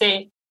if, let's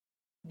say,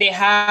 they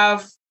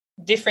have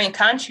different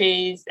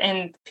countries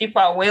and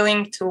people are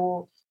willing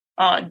to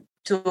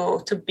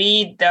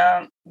be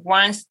the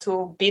ones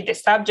to be the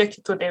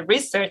subject to the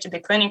research, the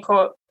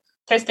clinical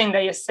testing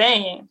that you're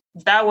saying,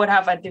 that would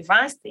have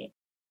advanced it.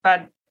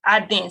 But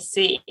I didn't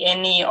see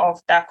any of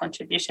that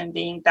contribution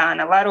being done.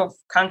 A lot of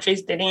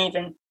countries didn't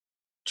even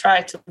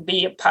try to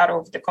be a part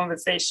of the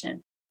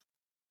conversation.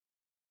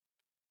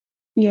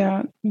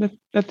 Yeah,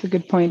 that's a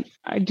good point.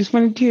 I just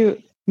wanted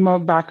to more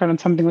background on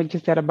something what you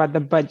said about the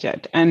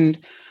budget. And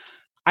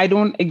I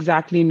don't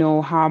exactly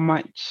know how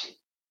much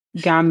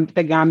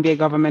the Gambia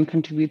government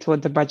contributes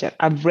towards the budget.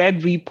 I've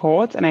read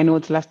reports and I know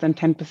it's less than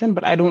 10%,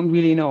 but I don't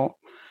really know.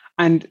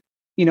 And,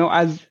 you know,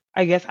 as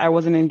I guess I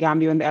wasn't in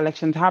Gambia when the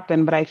elections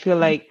happened, but I feel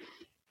like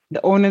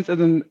the onus is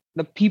on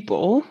the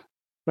people,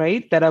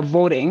 right, that are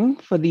voting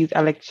for these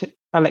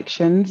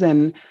elections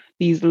and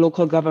these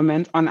local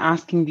governments on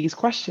asking these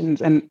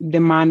questions and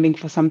demanding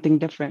for something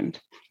different.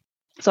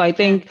 So I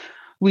think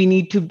we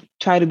need to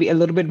try to be a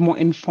little bit more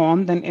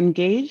informed and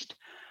engaged.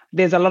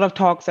 There's a lot of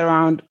talks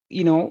around,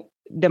 you know,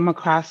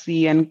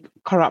 democracy and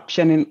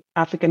corruption in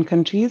African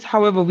countries.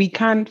 However, we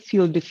can't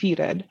feel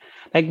defeated.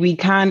 Like, we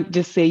can't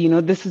just say, you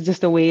know, this is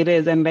just the way it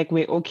is and like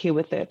we're okay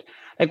with it.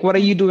 Like, what are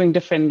you doing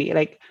differently?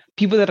 Like,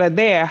 people that are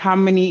there,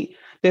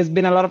 there's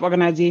been a lot of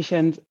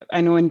organizations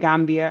I know in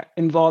Gambia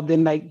involved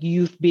in like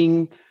youth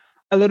being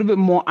a little bit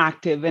more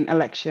active in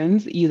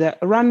elections, either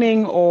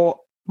running or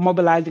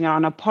mobilizing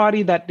around a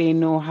party that they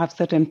know have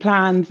certain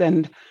plans,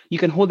 and you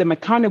can hold them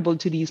accountable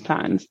to these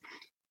plans.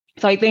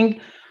 So I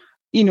think,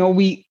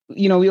 we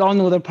all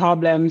know the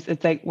problems.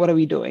 It's like, what are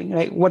we doing?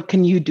 Like, what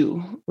can you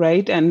do?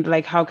 Right. And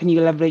like, how can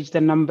you leverage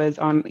the numbers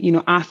on,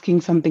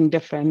 asking something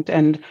different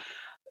and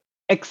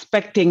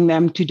expecting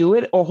them to do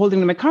it or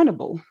holding them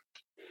accountable.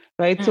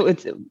 Right.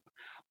 Mm.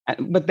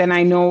 But then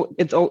I know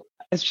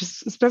it's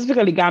just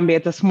specifically Gambia,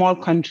 it's a small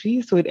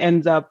country. So it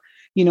ends up,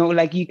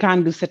 like, you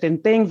can't do certain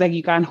things, like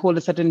you can't hold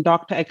a certain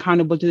doctor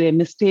accountable to their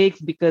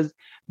mistakes because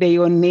they're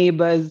your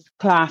neighbor's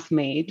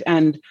classmate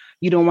and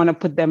you don't want to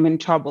put them in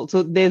trouble.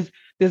 So there's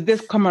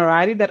this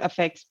camaraderie that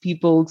affects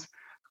people's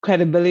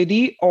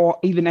credibility or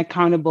even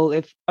accountable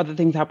if other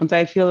things happen. So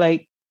I feel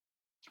like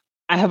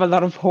I have a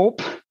lot of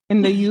hope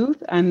in the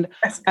youth, and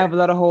I have a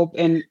lot of hope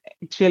in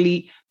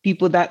actually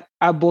people that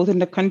are both in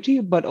the country,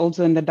 but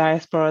also in the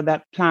diaspora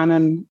that plan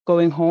on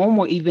going home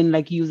or even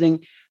like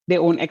using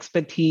their own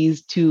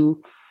expertise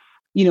to,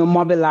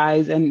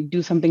 mobilize and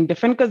do something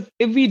different. Because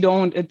if we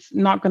don't, it's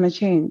not going to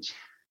change,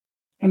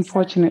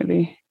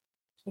 unfortunately.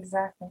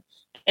 Exactly.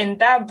 And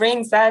that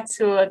brings us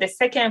to the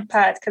second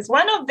part, because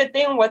one of the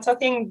things we're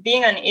talking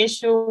being an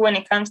issue when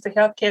it comes to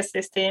healthcare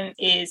system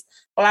is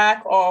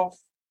lack of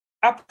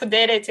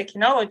up-to-date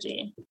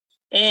technology.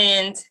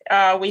 And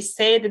we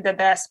said that the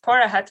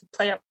diaspora had to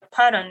play a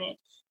part on it.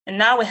 And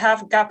now we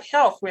have Gap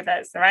Health with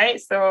us, right?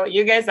 So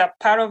you guys are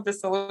part of the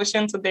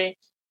solution to the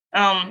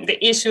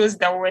issues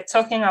that we're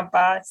talking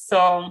about.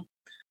 So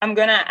I'm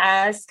going to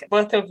ask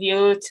both of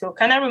you to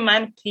kind of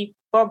remind people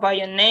about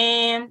your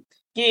name,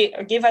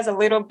 give us a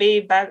little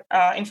bit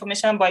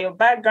information about your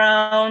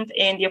background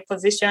and your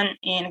position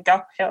in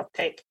Gap Health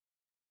Tech.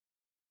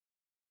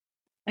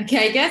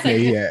 Okay, I guess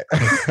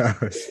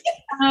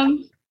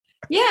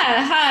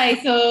hi.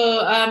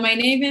 So my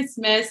name is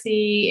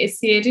Mercy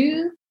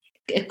Isiedu,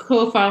 a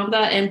co-founder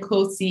and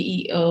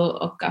co-CEO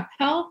of Gap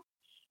Health.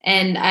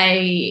 And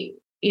I,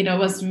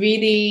 was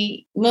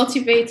really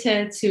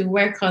motivated to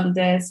work on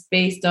this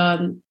based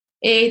on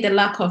the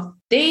lack of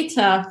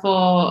data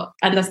for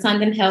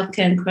understanding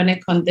healthcare and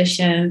chronic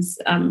conditions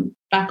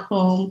back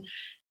home,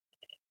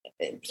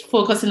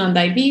 focusing on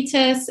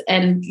diabetes,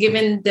 and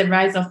given the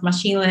rise of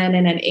machine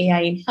learning and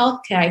AI in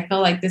healthcare, I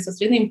felt like this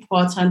was really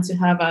important to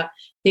have a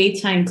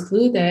data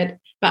included,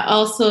 but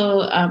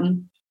also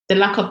the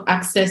lack of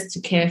access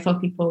to care for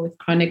people with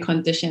chronic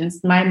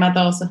conditions. My mother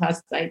also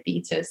has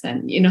diabetes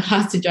and,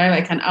 has to drive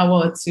like an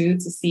hour or two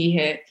to see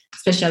her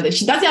specialist.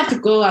 She doesn't have to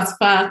go as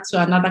far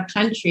to another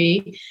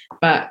country,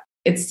 but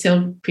it's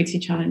still pretty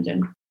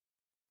challenging.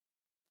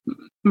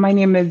 My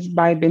name is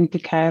Bai Binti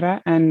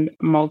Kaira, and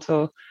I'm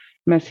also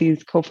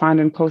Mercy's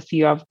co-founder and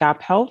co-CEO of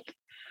Gap Health.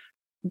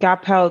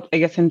 Gap Health, I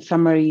guess in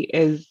summary,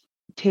 is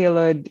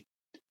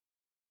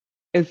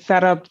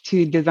set up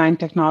to design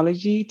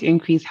technology to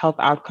increase health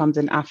outcomes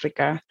in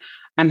Africa.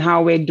 And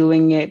how we're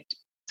doing it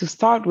to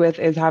start with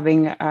is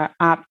having an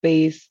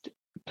app-based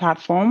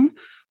platform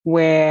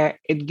where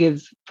it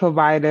gives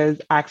providers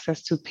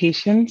access to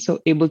patients, so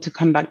able to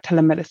conduct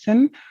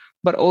telemedicine,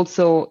 but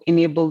also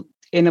enables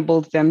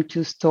them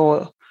to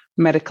store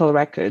medical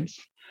records.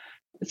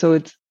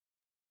 So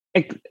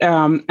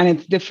and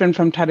it's different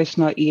from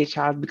traditional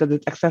EHRs because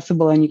it's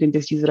accessible and you can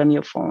just use it on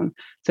your phone.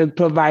 So it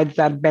provides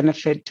that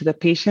benefit to the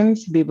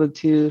patients to be able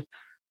to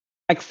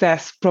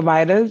access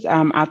providers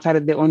outside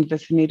of their own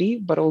vicinity,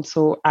 but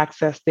also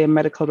access their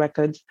medical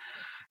records.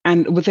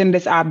 And within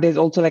this app, there's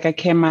also like a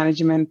care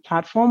management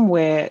platform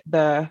where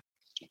the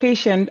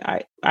patient,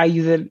 I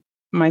use it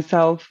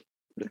myself,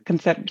 can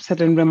set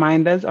certain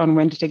reminders on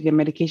when to take their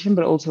medication,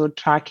 but also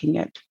tracking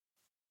it.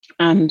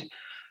 And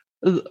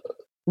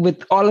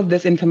with all of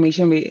this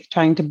information, we're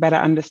trying to better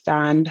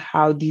understand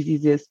how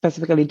diseases,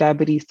 specifically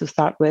diabetes to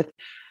start with,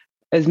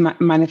 is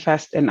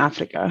manifest in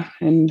Africa.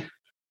 And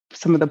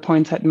some of the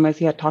points that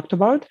Mercy had talked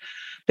about.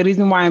 The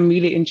reason why I'm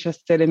really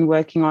interested in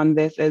working on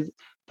this is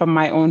from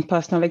my own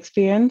personal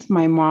experience.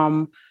 My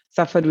mom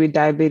suffered with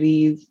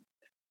diabetes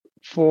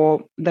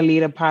for the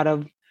later part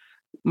of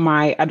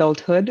my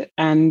adulthood,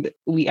 and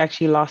we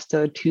actually lost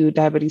her to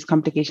diabetes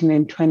complication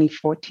in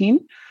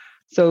 2014.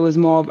 So it was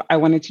more of, I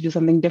wanted to do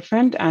something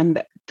different.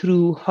 And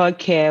through her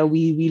care,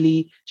 we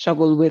really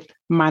struggled with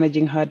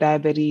managing her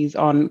diabetes,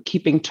 on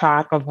keeping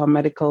track of her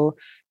medical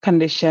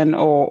condition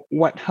or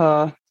what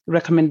her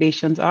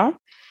recommendations are.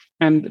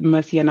 And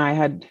Mercy and I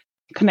had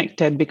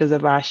connected because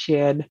of our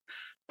shared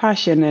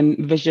passion and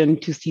vision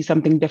to see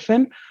something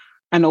different,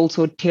 and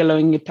also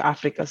tailoring it to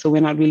Africa. So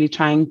we're not really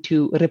trying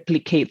to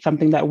replicate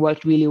something that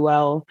worked really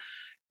well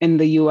in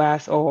the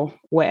US or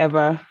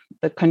wherever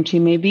the country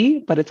may be,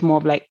 but it's more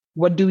of like,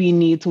 what do we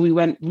need? So we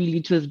went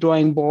really to this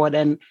drawing board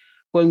and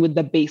going with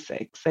the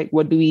basics. Like,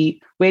 where do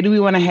we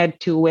want to head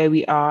to where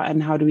we are,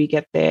 and how do we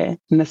get there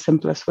in the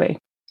simplest way?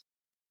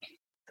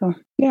 So,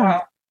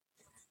 yeah.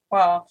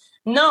 Wow.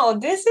 No,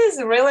 this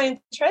is really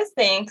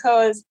interesting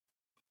because,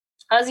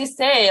 as you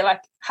say,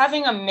 like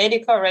having a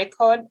medical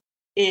record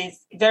is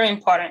very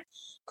important.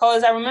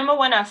 Because I remember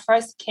when I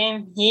first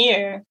came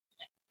here,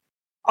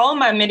 all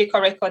my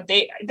medical record,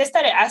 they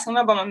started asking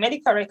me about my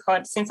medical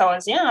record since I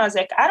was young. I was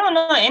like, I don't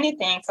know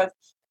anything. Because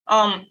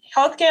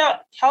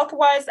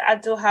health-wise, I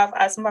do have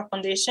asthma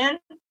condition.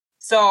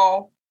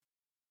 So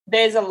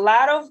there's a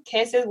lot of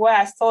cases where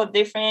I saw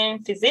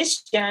different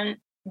physicians,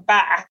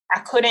 but I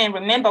couldn't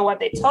remember what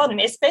they told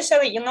me,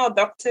 especially,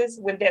 doctors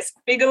with their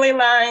squiggly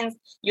lines.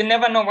 You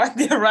never know what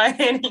they're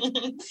writing.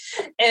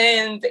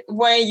 And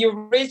when you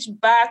reach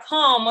back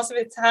home, most of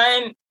the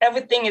time,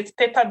 everything is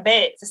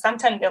paper-based.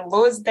 Sometimes they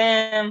lose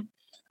them.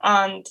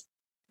 And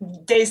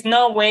there's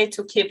no way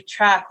to keep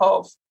track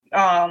of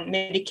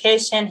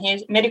medication,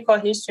 medical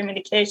history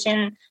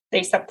medication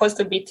they're supposed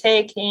to be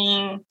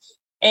taking.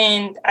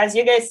 And as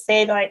you guys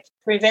said, like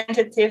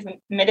preventative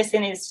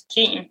medicine is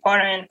key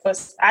important,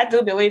 because I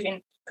do believe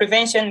in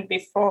prevention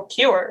before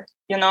cure,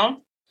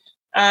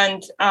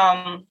 and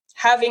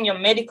having your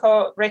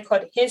medical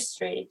record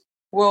history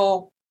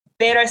will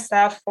better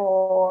serve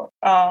for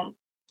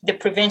the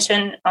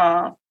prevention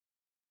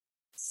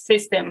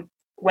system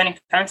when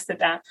it comes to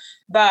that.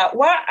 But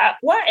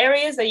what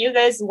areas are you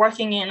guys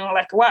working in, or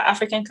like what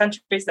African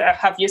countries that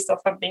have you so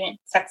far been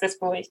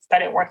successfully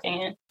started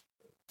working in?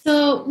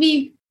 So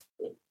we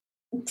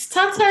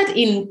started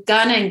in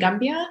Ghana and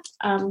Gambia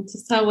to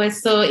start with.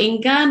 So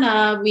in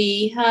Ghana,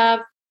 we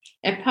have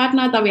a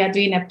partner that we are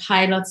doing a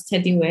pilot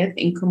study with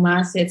in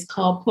Kumasi. It's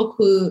called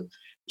Poku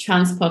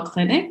Transport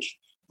Clinic.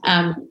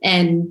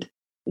 And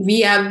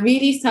we are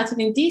really starting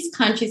in these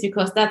countries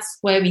because that's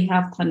where we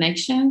have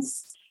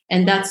connections.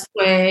 And that's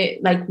where,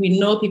 like, we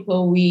know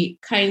people, we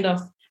kind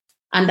of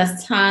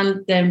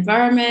understand the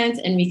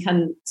environment and we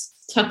can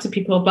talk to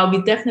people. But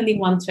we definitely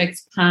want to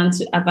expand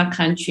to other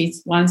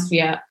countries once we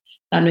are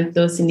done with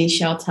those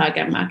initial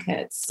target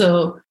markets.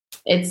 So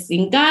it's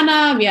in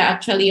Ghana. We are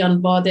actually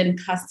onboarding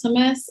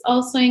customers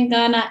also in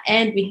Ghana,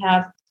 and we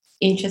have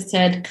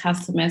interested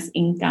customers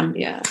in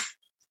Gambia.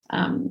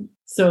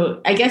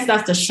 So I guess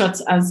that's the short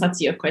answer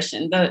to your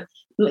question.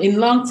 In the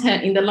long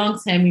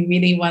term, we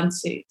really want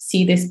to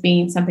see this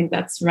being something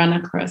that's run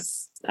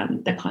across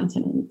the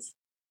continent.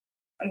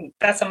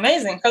 That's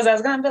amazing, because I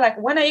was going to be like,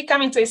 when are you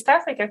coming to East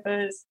Africa?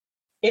 Because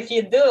if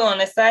you do, on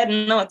a side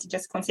note,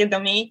 just consider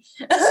me.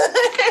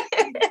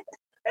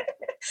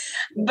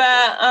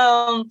 But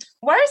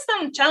what are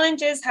some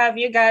challenges have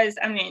you guys,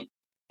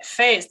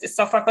 faced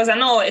so far? Because I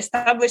know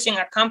establishing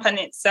a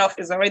company itself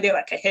is already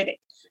like a headache.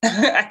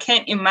 I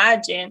can't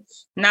imagine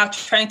now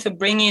trying to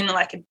bring in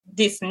like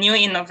this new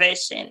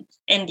innovation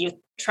and you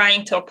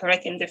trying to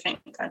operate in different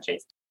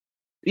countries.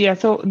 Yeah,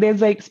 so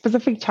there's like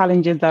specific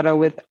challenges that are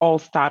with all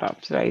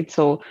startups, right?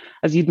 So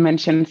as you'd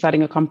mentioned,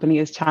 starting a company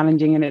is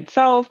challenging in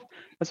itself.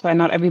 That's why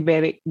not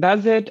everybody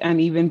does it. And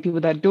even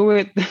people that do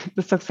it,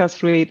 the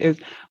success rate is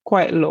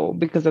quite low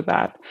because of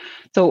that.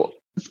 So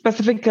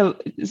specific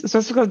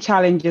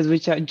challenges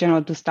which are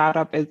general to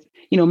startup is,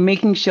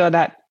 making sure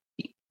that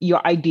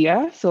your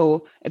idea,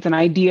 so it's an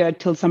idea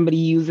till somebody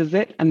uses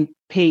it and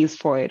pays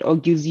for it or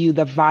gives you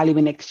the value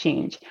in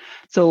exchange.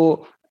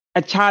 So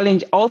a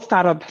challenge all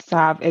startups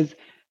have is,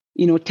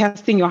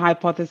 testing your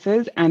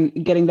hypothesis and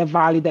getting the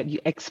value that you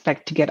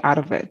expect to get out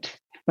of it,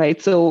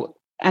 right? So,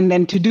 and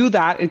then to do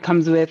that, it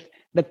comes with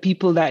the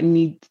people that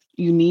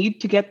you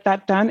need to get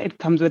that done. It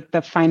comes with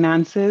the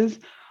finances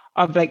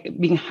of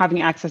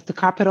having access to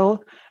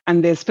capital,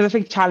 and there's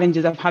specific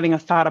challenges of having a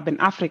startup in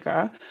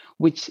Africa,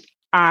 which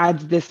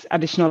adds this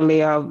additional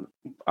layer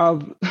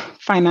of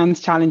finance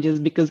challenges,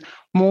 because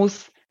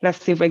most,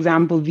 let's say, for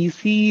example,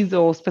 VCs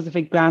or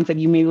specific grants that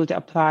you may be able to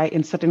apply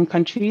in certain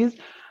countries,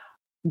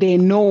 they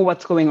know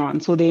what's going on.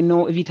 So they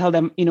know if you tell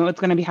them, it's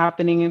going to be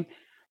happening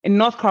in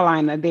North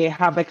Carolina, they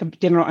have a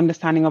general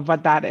understanding of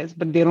what that is,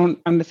 but they don't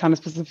understand the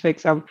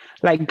specifics of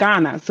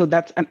Ghana. So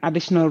that's an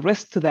additional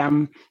risk to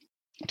them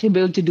to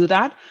be able to do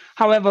that.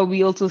 However,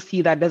 we also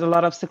see that there's a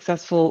lot of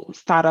successful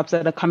startups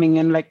that are coming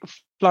in, like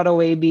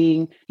Flutterwave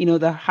being,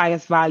 the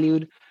highest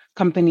valued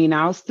company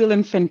now, still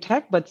in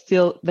fintech, but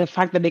still the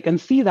fact that they can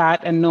see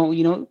that and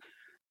know,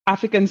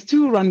 Africans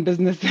too run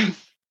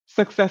businesses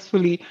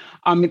successfully,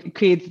 it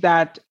creates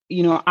that,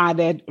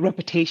 added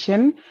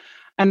reputation.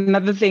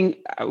 Another thing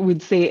I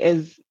would say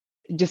is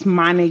just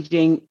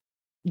managing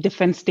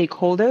different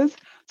stakeholders.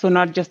 So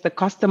not just the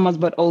customers,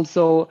 but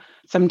also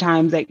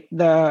sometimes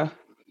the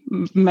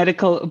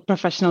medical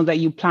professional that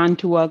you plan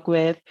to work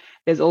with.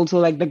 There's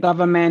also the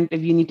government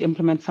if you need to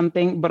implement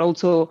something, but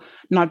also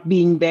not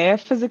being there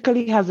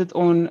physically has its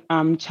own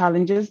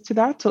challenges to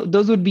that. So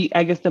those would be,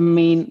 I guess, the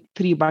main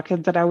 3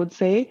 buckets that I would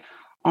say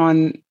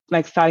on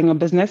starting a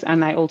business.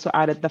 And I also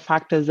added the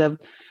factors of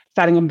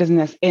starting a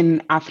business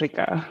in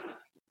Africa.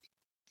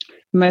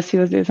 Mercy,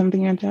 was there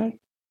something you had to add?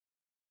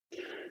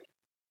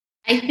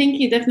 I think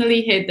you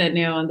definitely hit the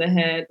nail on the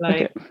head.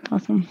 Okay,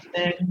 awesome.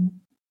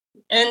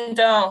 And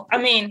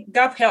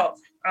Gap Health,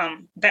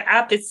 the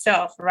app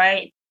itself,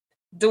 right?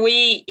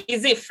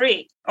 Is it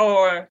free?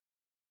 Or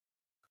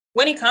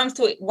when it comes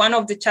to one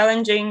of the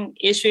challenging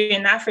issues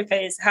in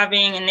Africa is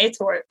having a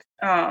network.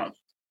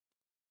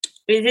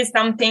 Is it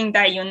something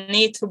that you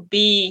need to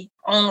be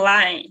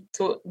online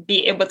to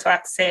be able to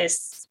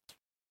access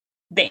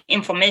the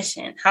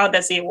information? How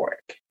does it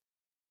work?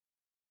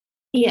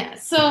 Yeah,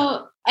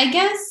 so I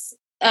guess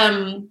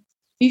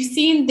we've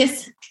seen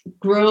this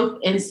growth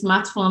in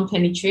smartphone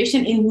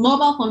penetration, in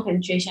mobile phone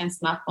penetration,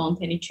 smartphone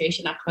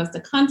penetration across the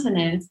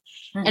continent.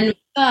 Mm-hmm. And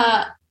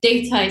the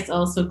data is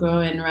also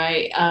growing,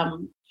 right?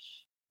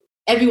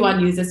 Everyone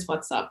uses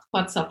WhatsApp.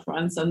 WhatsApp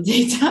runs on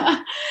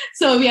data.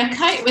 So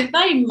with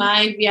that in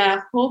mind, we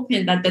are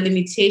hoping that the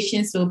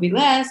limitations will be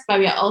less, but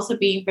we are also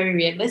being very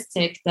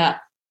realistic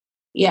that,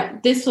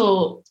 this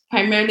will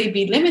primarily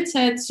be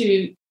limited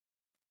to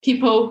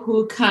people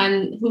who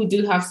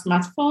do have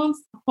smartphones,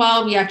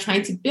 while we are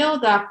trying to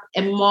build up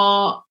a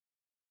more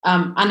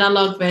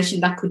analog version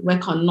that could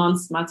work on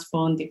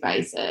non-smartphone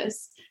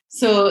devices.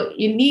 So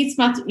you do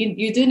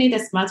need a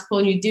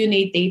smartphone, you do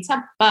need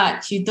data,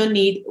 but you don't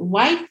need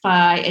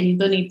Wi-Fi and you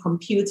don't need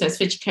computers,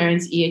 which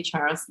current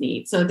EHRs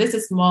need. So this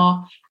is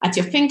more at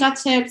your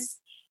fingertips.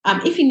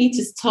 If you need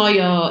to store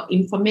your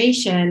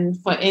information,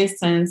 for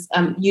instance,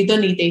 you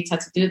don't need data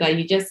to do that.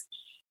 You just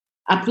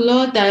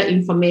upload the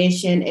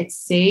information, it's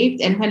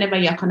saved, and whenever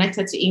you're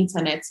connected to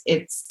internet,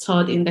 it's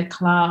stored in the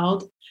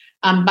cloud.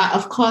 But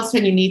of course,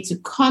 when you need to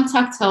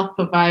contact health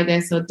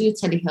providers or do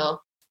telehealth,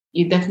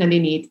 you definitely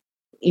need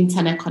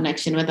internet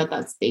connection, whether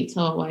that's data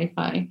or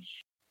Wi-Fi.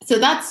 So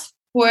that's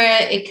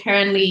where it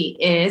currently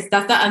is.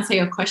 Does that answer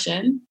your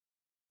question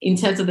in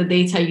terms of the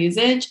data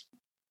usage?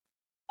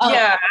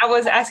 Yeah, I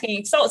was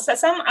asking. So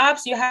some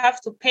apps you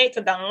have to pay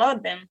to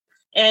download them.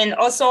 And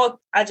also,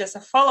 just a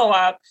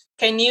follow-up,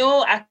 can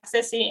you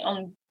access it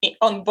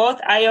on both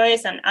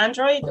iOS and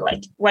Android?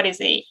 What is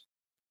it?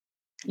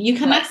 You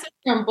can access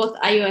it from both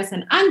iOS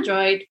and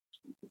Android.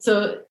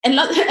 So a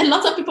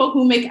lot of people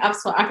who make apps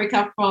for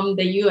Africa from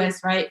the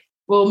US, right,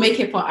 will make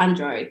it for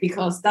Android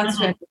because that's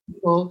where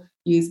people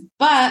use.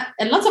 But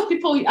a lot of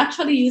people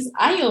actually use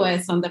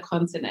iOS on the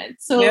continent.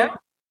 So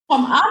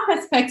from our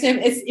perspective,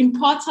 it's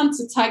important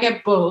to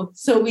target both.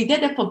 So we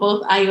did it for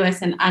both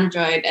iOS and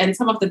Android. And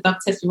some of the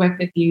doctors we work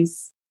with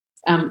use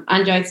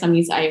Android, some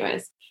use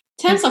iOS.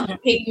 In terms of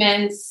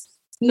payments,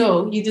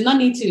 no, you do not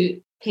need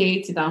to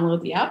pay to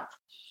download the app.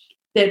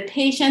 The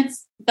patient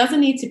doesn't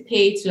need to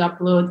pay to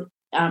upload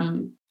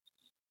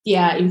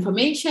their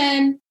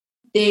information.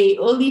 They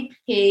only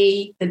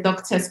pay the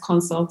doctor's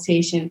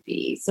consultation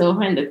fee. So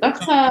when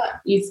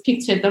you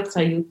speak to a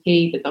doctor, you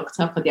pay the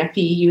doctor for their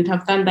fee. You would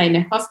have done that in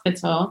a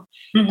hospital.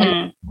 Mm-hmm.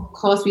 And of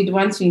course, we'd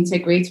want to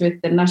integrate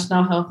with the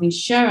national health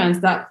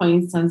insurance that, for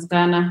instance,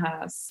 Ghana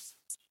has.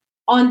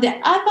 On the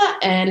other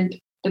end,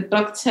 the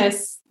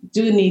doctors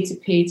do need to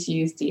pay to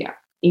use the app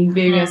in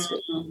various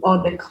ways,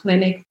 or the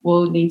clinic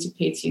will need to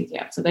pay to use the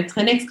app. So the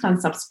clinics can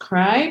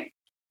subscribe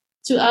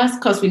to us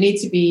because we need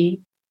to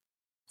be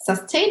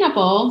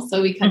sustainable,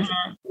 so we can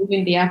keep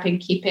moving the app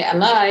and keep it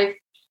alive.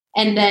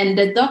 And then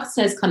the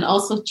doctors can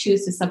also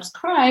choose to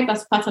subscribe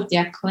as part of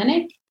their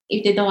clinic.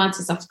 If they don't want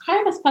to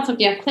subscribe as part of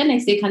their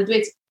clinics, they can do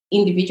it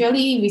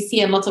individually. We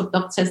see a lot of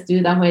doctors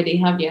do that where they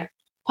have their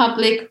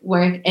public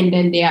work and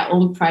then their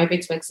own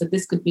private work. So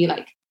this could be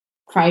like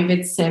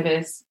private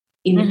service,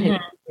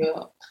 independent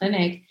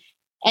clinic.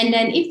 And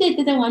then if they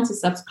didn't want to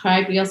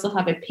subscribe, we also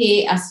have a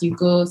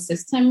pay-as-you-go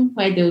system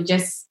where they'll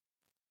just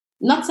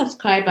not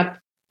subscribe, but,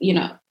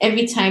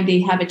 every time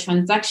they have a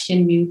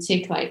transaction, we'll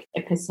take like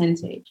a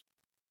percentage.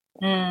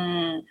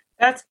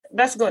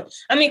 That's good.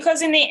 I mean,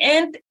 because in the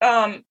end,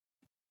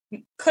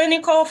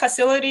 clinical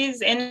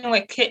facilities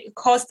anyway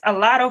cost a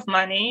lot of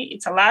money.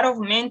 It's a lot of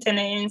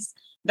maintenance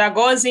that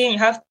goes in. You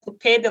have to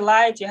pay the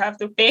light, you have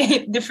to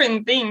pay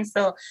different things.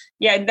 So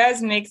yeah, it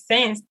does make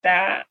sense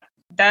that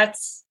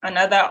that's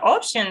another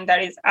option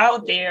that is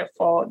out there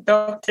for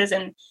doctors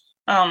and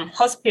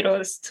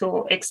hospitals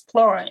to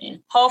explore.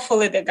 And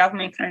hopefully the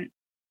government can,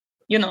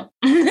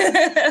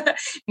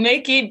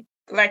 make it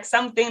like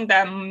something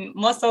that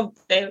most of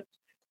the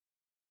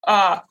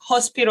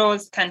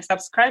hospitals can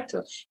subscribe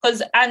to.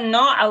 Because I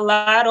know a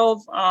lot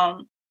of,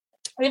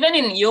 even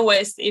in the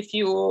US, if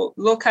you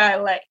look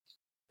at like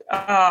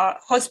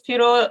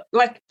hospital,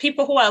 like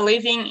people who are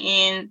living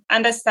in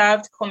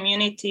underserved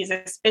communities,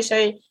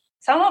 especially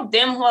some of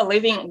them who are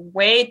living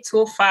way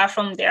too far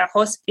from their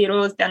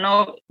hospitals, they're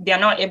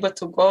not able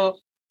to go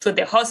to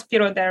the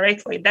hospital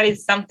directly. That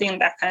is something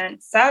that can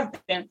serve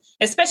them,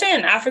 especially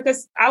in Africa.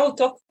 I will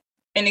talk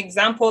an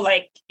example,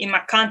 like in my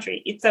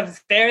country, it's a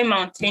very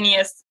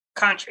mountainous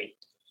country.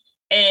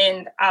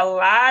 And a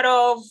lot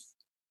of,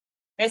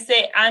 let's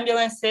say,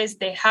 ambulances,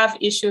 they have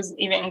issues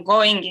even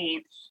going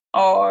in,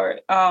 or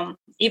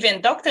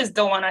even doctors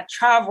don't want to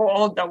travel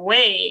all the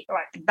way,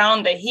 like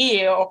down the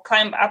hill or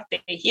climb up the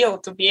hill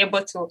to be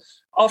able to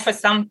offer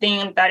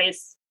something that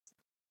is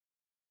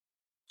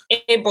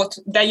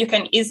that you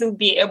can easily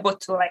be able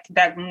to like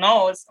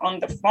diagnose on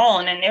the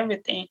phone and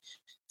everything.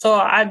 So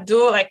I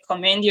do like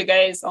commend you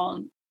guys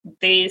on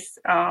this.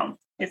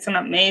 It's an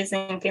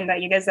amazing thing that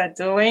you guys are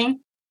doing,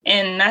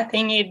 and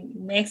nothing it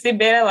makes it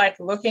better like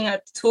looking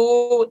at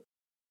two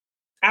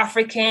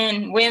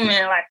African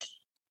women like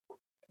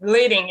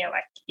leading it.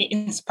 Like it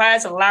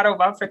inspires a lot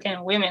of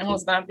African women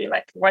who's gonna be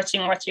like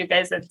watching what you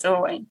guys are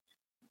doing.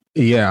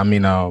 Yeah, I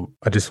mean, I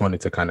just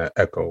wanted to kind of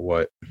echo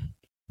what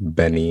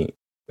Benny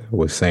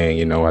was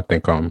saying. I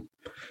think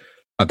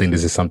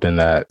this is something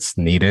that's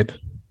needed.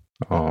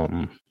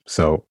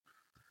 So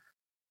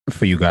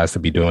for you guys to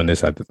be doing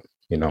this,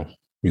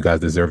 you guys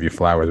deserve your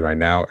flowers right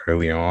now,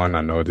 early on.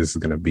 I know this is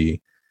going to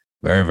be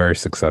very, very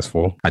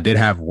successful. I did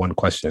have one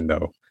question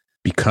though,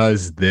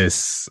 because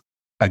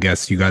I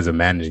guess you guys are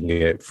managing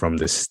it from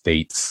the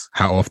States.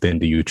 How often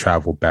do you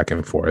travel back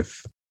and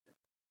forth?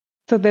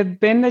 So there's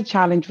been a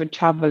challenge with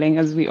traveling,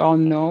 as we all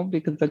know,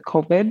 because of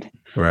COVID.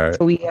 Right.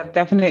 So we have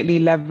definitely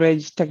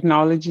leveraged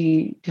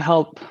technology to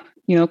help,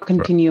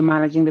 continue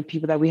managing the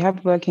people that we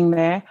have working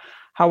there.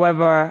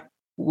 However,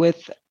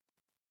 with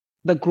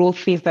the growth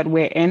phase that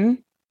we're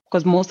in,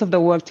 because most of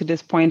the work to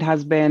this point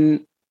has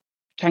been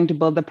trying to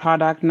build the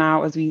product.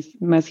 Now, as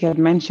Mercy had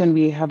mentioned,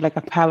 we have like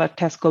a pilot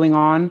test going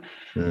on,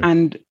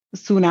 and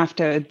soon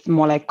after, it's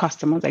more like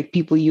customers, like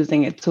people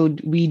using it. So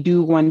we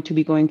do want to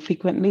be going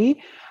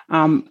frequently.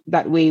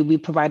 That way, we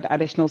provide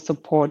additional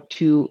support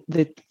to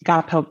the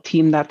Gap Health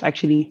team that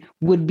actually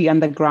would be on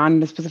the ground in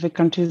the specific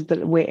countries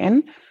that we're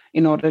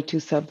in order to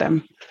serve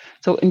them.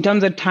 So in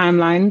terms of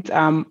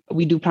timelines,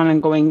 we do plan on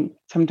going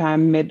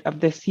sometime mid of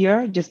this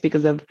year, just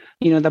because of,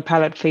 the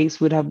pilot phase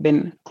would have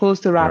been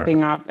close to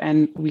wrapping up,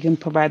 and we can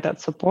provide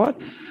that support.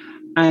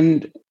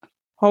 And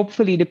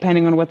hopefully,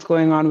 depending on what's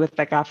going on with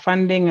like our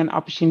funding and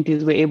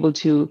opportunities, we're able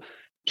to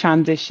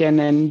transition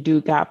and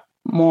do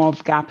more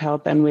of Gap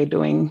Health than we're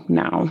doing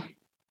now.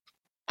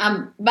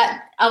 But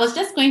I was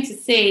just going to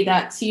say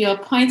that to your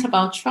point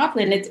about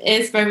traveling, it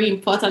is very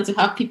important to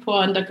have people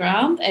on the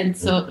ground. And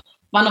so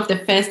one of the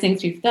first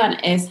things we've done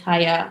is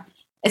hire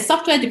a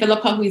software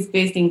developer who is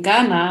based in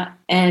Ghana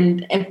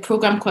and a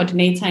program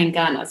coordinator in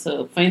Ghana.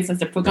 So for instance,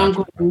 the program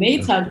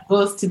coordinator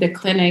goes to the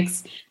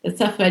clinics. The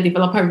software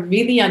developer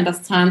really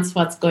understands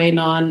what's going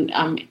on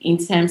in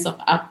terms of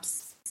app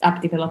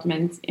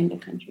development in the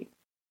country.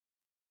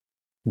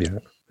 Yeah.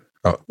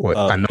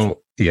 I know.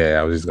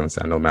 Yeah, I was just going to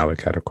say, I know Malik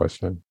had a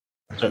question.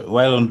 So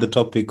while on the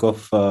topic of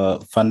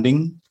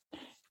funding,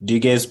 do you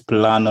guys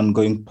plan on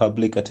going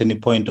public at any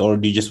point, or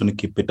do you just want to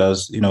keep it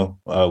as,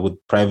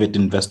 with private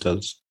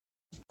investors?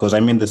 Because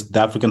I mean, the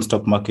African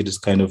stock market is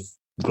kind of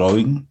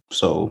growing.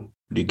 So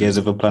do you guys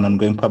ever plan on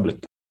going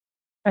public?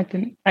 I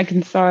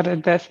can start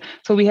at this.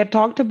 So we had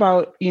talked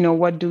about,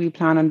 what do we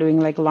plan on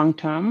doing like long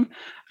term?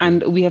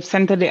 And we have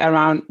centered it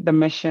around the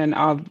mission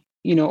of,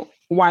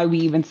 why we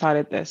even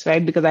started this,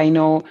 right? Because I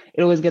know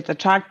it always gets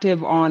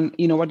attractive on,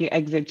 what your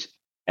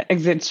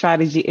exit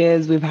strategy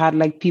is. We've had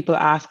like people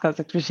ask us,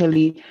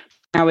 especially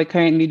now we're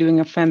currently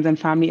doing a friends and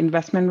family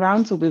investment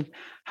round. So we've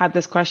had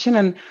this question,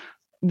 and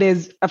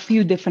there's a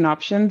few different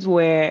options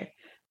where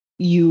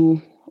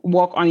you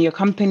work on your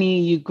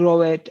company, you grow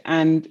it,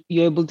 and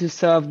you're able to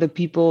serve the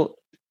people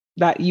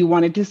that you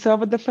wanted to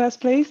serve at the first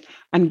place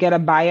and get a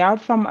buyout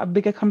from a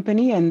bigger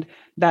company. And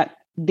that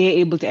they're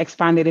able to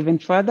expand it even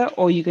further,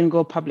 or you can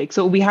go public.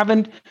 So we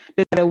haven't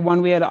decided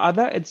one way or the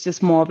other. It's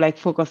just more of like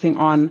focusing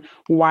on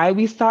why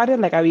we started.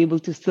 Like, are we able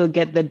to still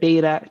get the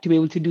data to be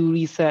able to do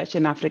research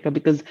in Africa?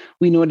 Because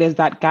we know there's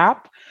that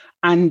gap.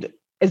 And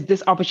is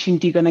this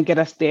opportunity going to get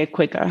us there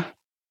quicker?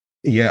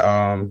 Yeah,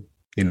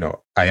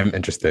 I am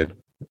interested.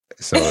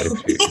 So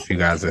if you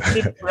guys are,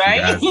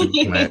 right?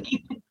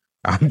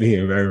 I'm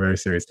being very, very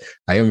serious.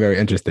 I am very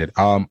interested.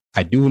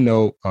 I do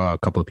know a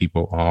couple of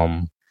people.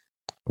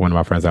 One of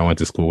my friends I went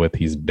to school with,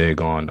 he's big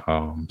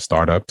on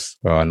startups.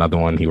 Another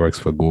one, he works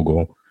for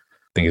Google.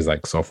 I think he's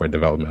like software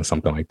development or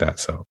something like that.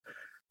 So,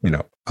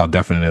 I'll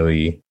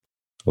definitely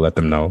let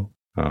them know.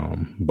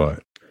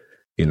 But,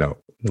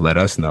 let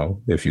us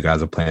know if you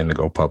guys are planning to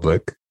go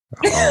public.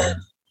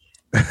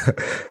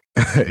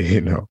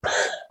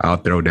 I'll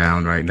throw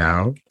down right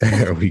now.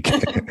 we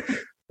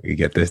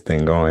get this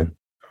thing going.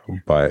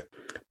 But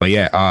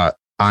yeah,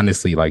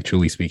 honestly, like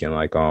truly speaking,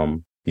 like,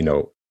 I'm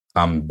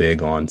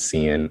big on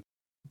seeing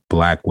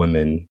Black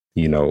women,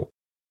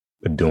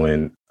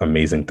 doing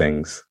amazing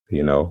things.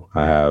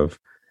 I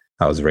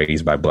was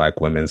raised by Black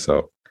women.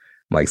 So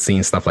like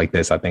seeing stuff like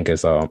this, I think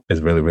is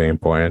really, really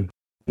important,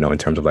 in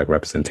terms of like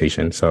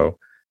representation. So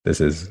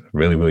this is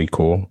really, really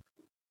cool.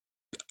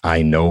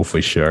 I know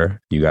for sure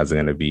you guys are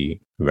going to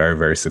be very,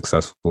 very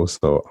successful.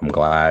 So I'm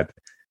glad,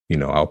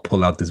 I'll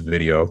pull out this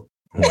video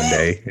one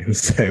day and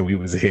say we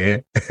was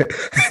here.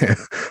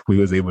 We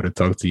was able to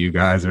talk to you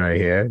guys right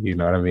here. You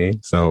know what I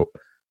mean? So,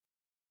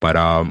 but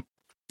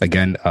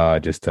again,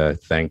 just to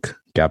thank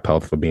Gap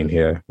Health for being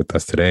here with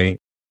us today.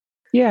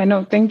 Yeah,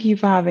 no, thank you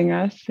for having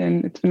us.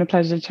 And it's been a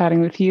pleasure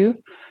chatting with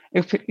you,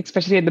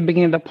 especially at the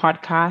beginning of the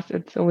podcast.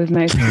 It's always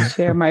nice to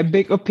share my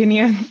big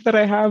opinions that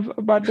I have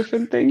about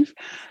different things.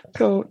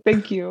 So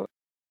thank you.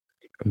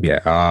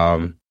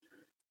 Yeah.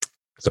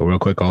 So real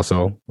quick,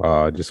 also,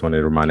 just wanted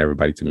to remind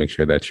everybody to make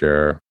sure that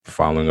you're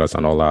following us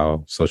on all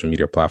our social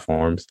media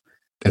platforms,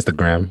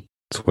 Instagram,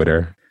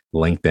 Twitter,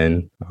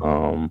 LinkedIn,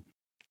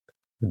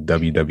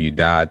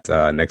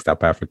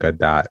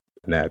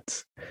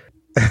 www.nextstopafrica.net.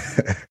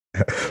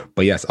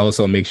 But yes,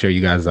 also make sure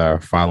you guys are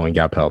following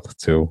Gap Health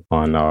too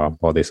on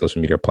all their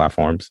social media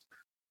platforms.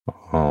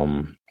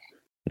 You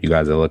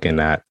guys are looking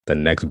at the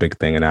next big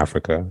thing in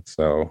Africa.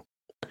 So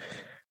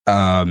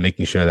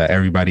making sure that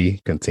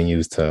everybody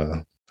continues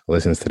to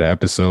listen to the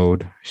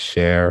episode,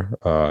 share.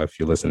 If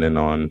you're listening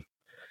on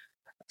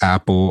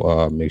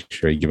Apple, make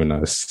sure you're giving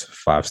us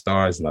 5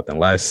 stars, nothing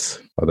less.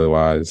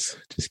 Otherwise,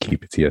 just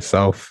keep it to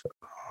yourself.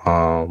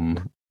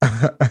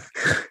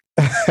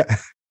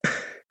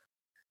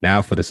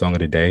 Now for the song of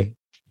the day.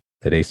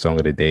 Today's song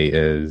of the day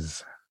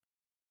is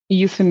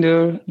Youssou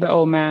N'Dour, The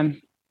Old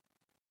Man.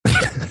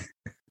 A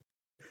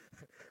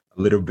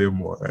little bit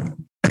more.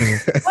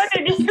 What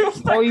did you?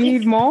 Oh, you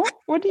need more?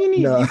 What do you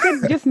need? No. You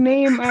could just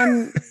name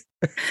and.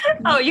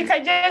 Oh, you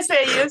can just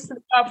say yes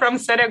from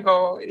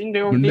Senegal in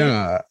the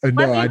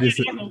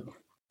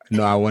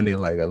I wanted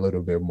like a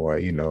little bit more,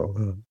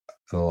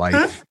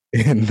 life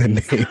in the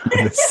name of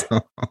the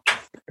song.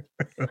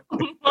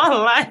 More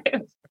life.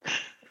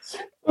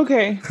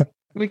 Okay,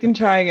 we can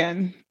try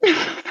again.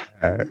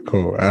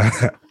 Cool.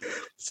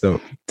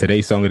 So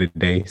today's song of the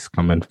day is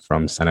coming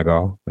from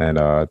Senegal, and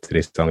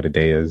today's song of the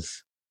day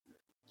is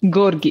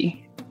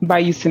Gorgui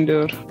by Youssou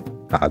N'Dour.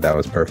 That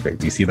was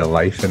perfect. You see the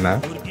life in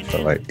that?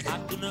 So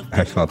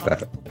I felt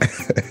that.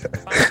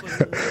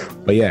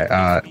 But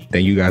yeah,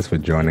 thank you guys for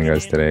joining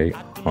us today.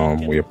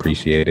 We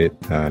appreciate it,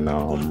 and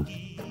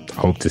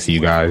hope to see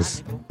you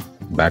guys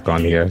back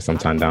on here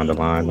sometime down the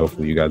line.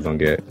 Hopefully you guys don't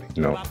get,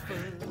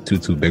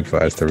 too big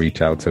for us to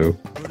reach out to.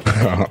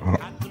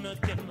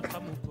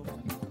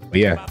 But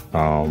yeah,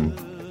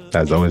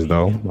 as always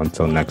though,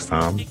 until next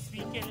time,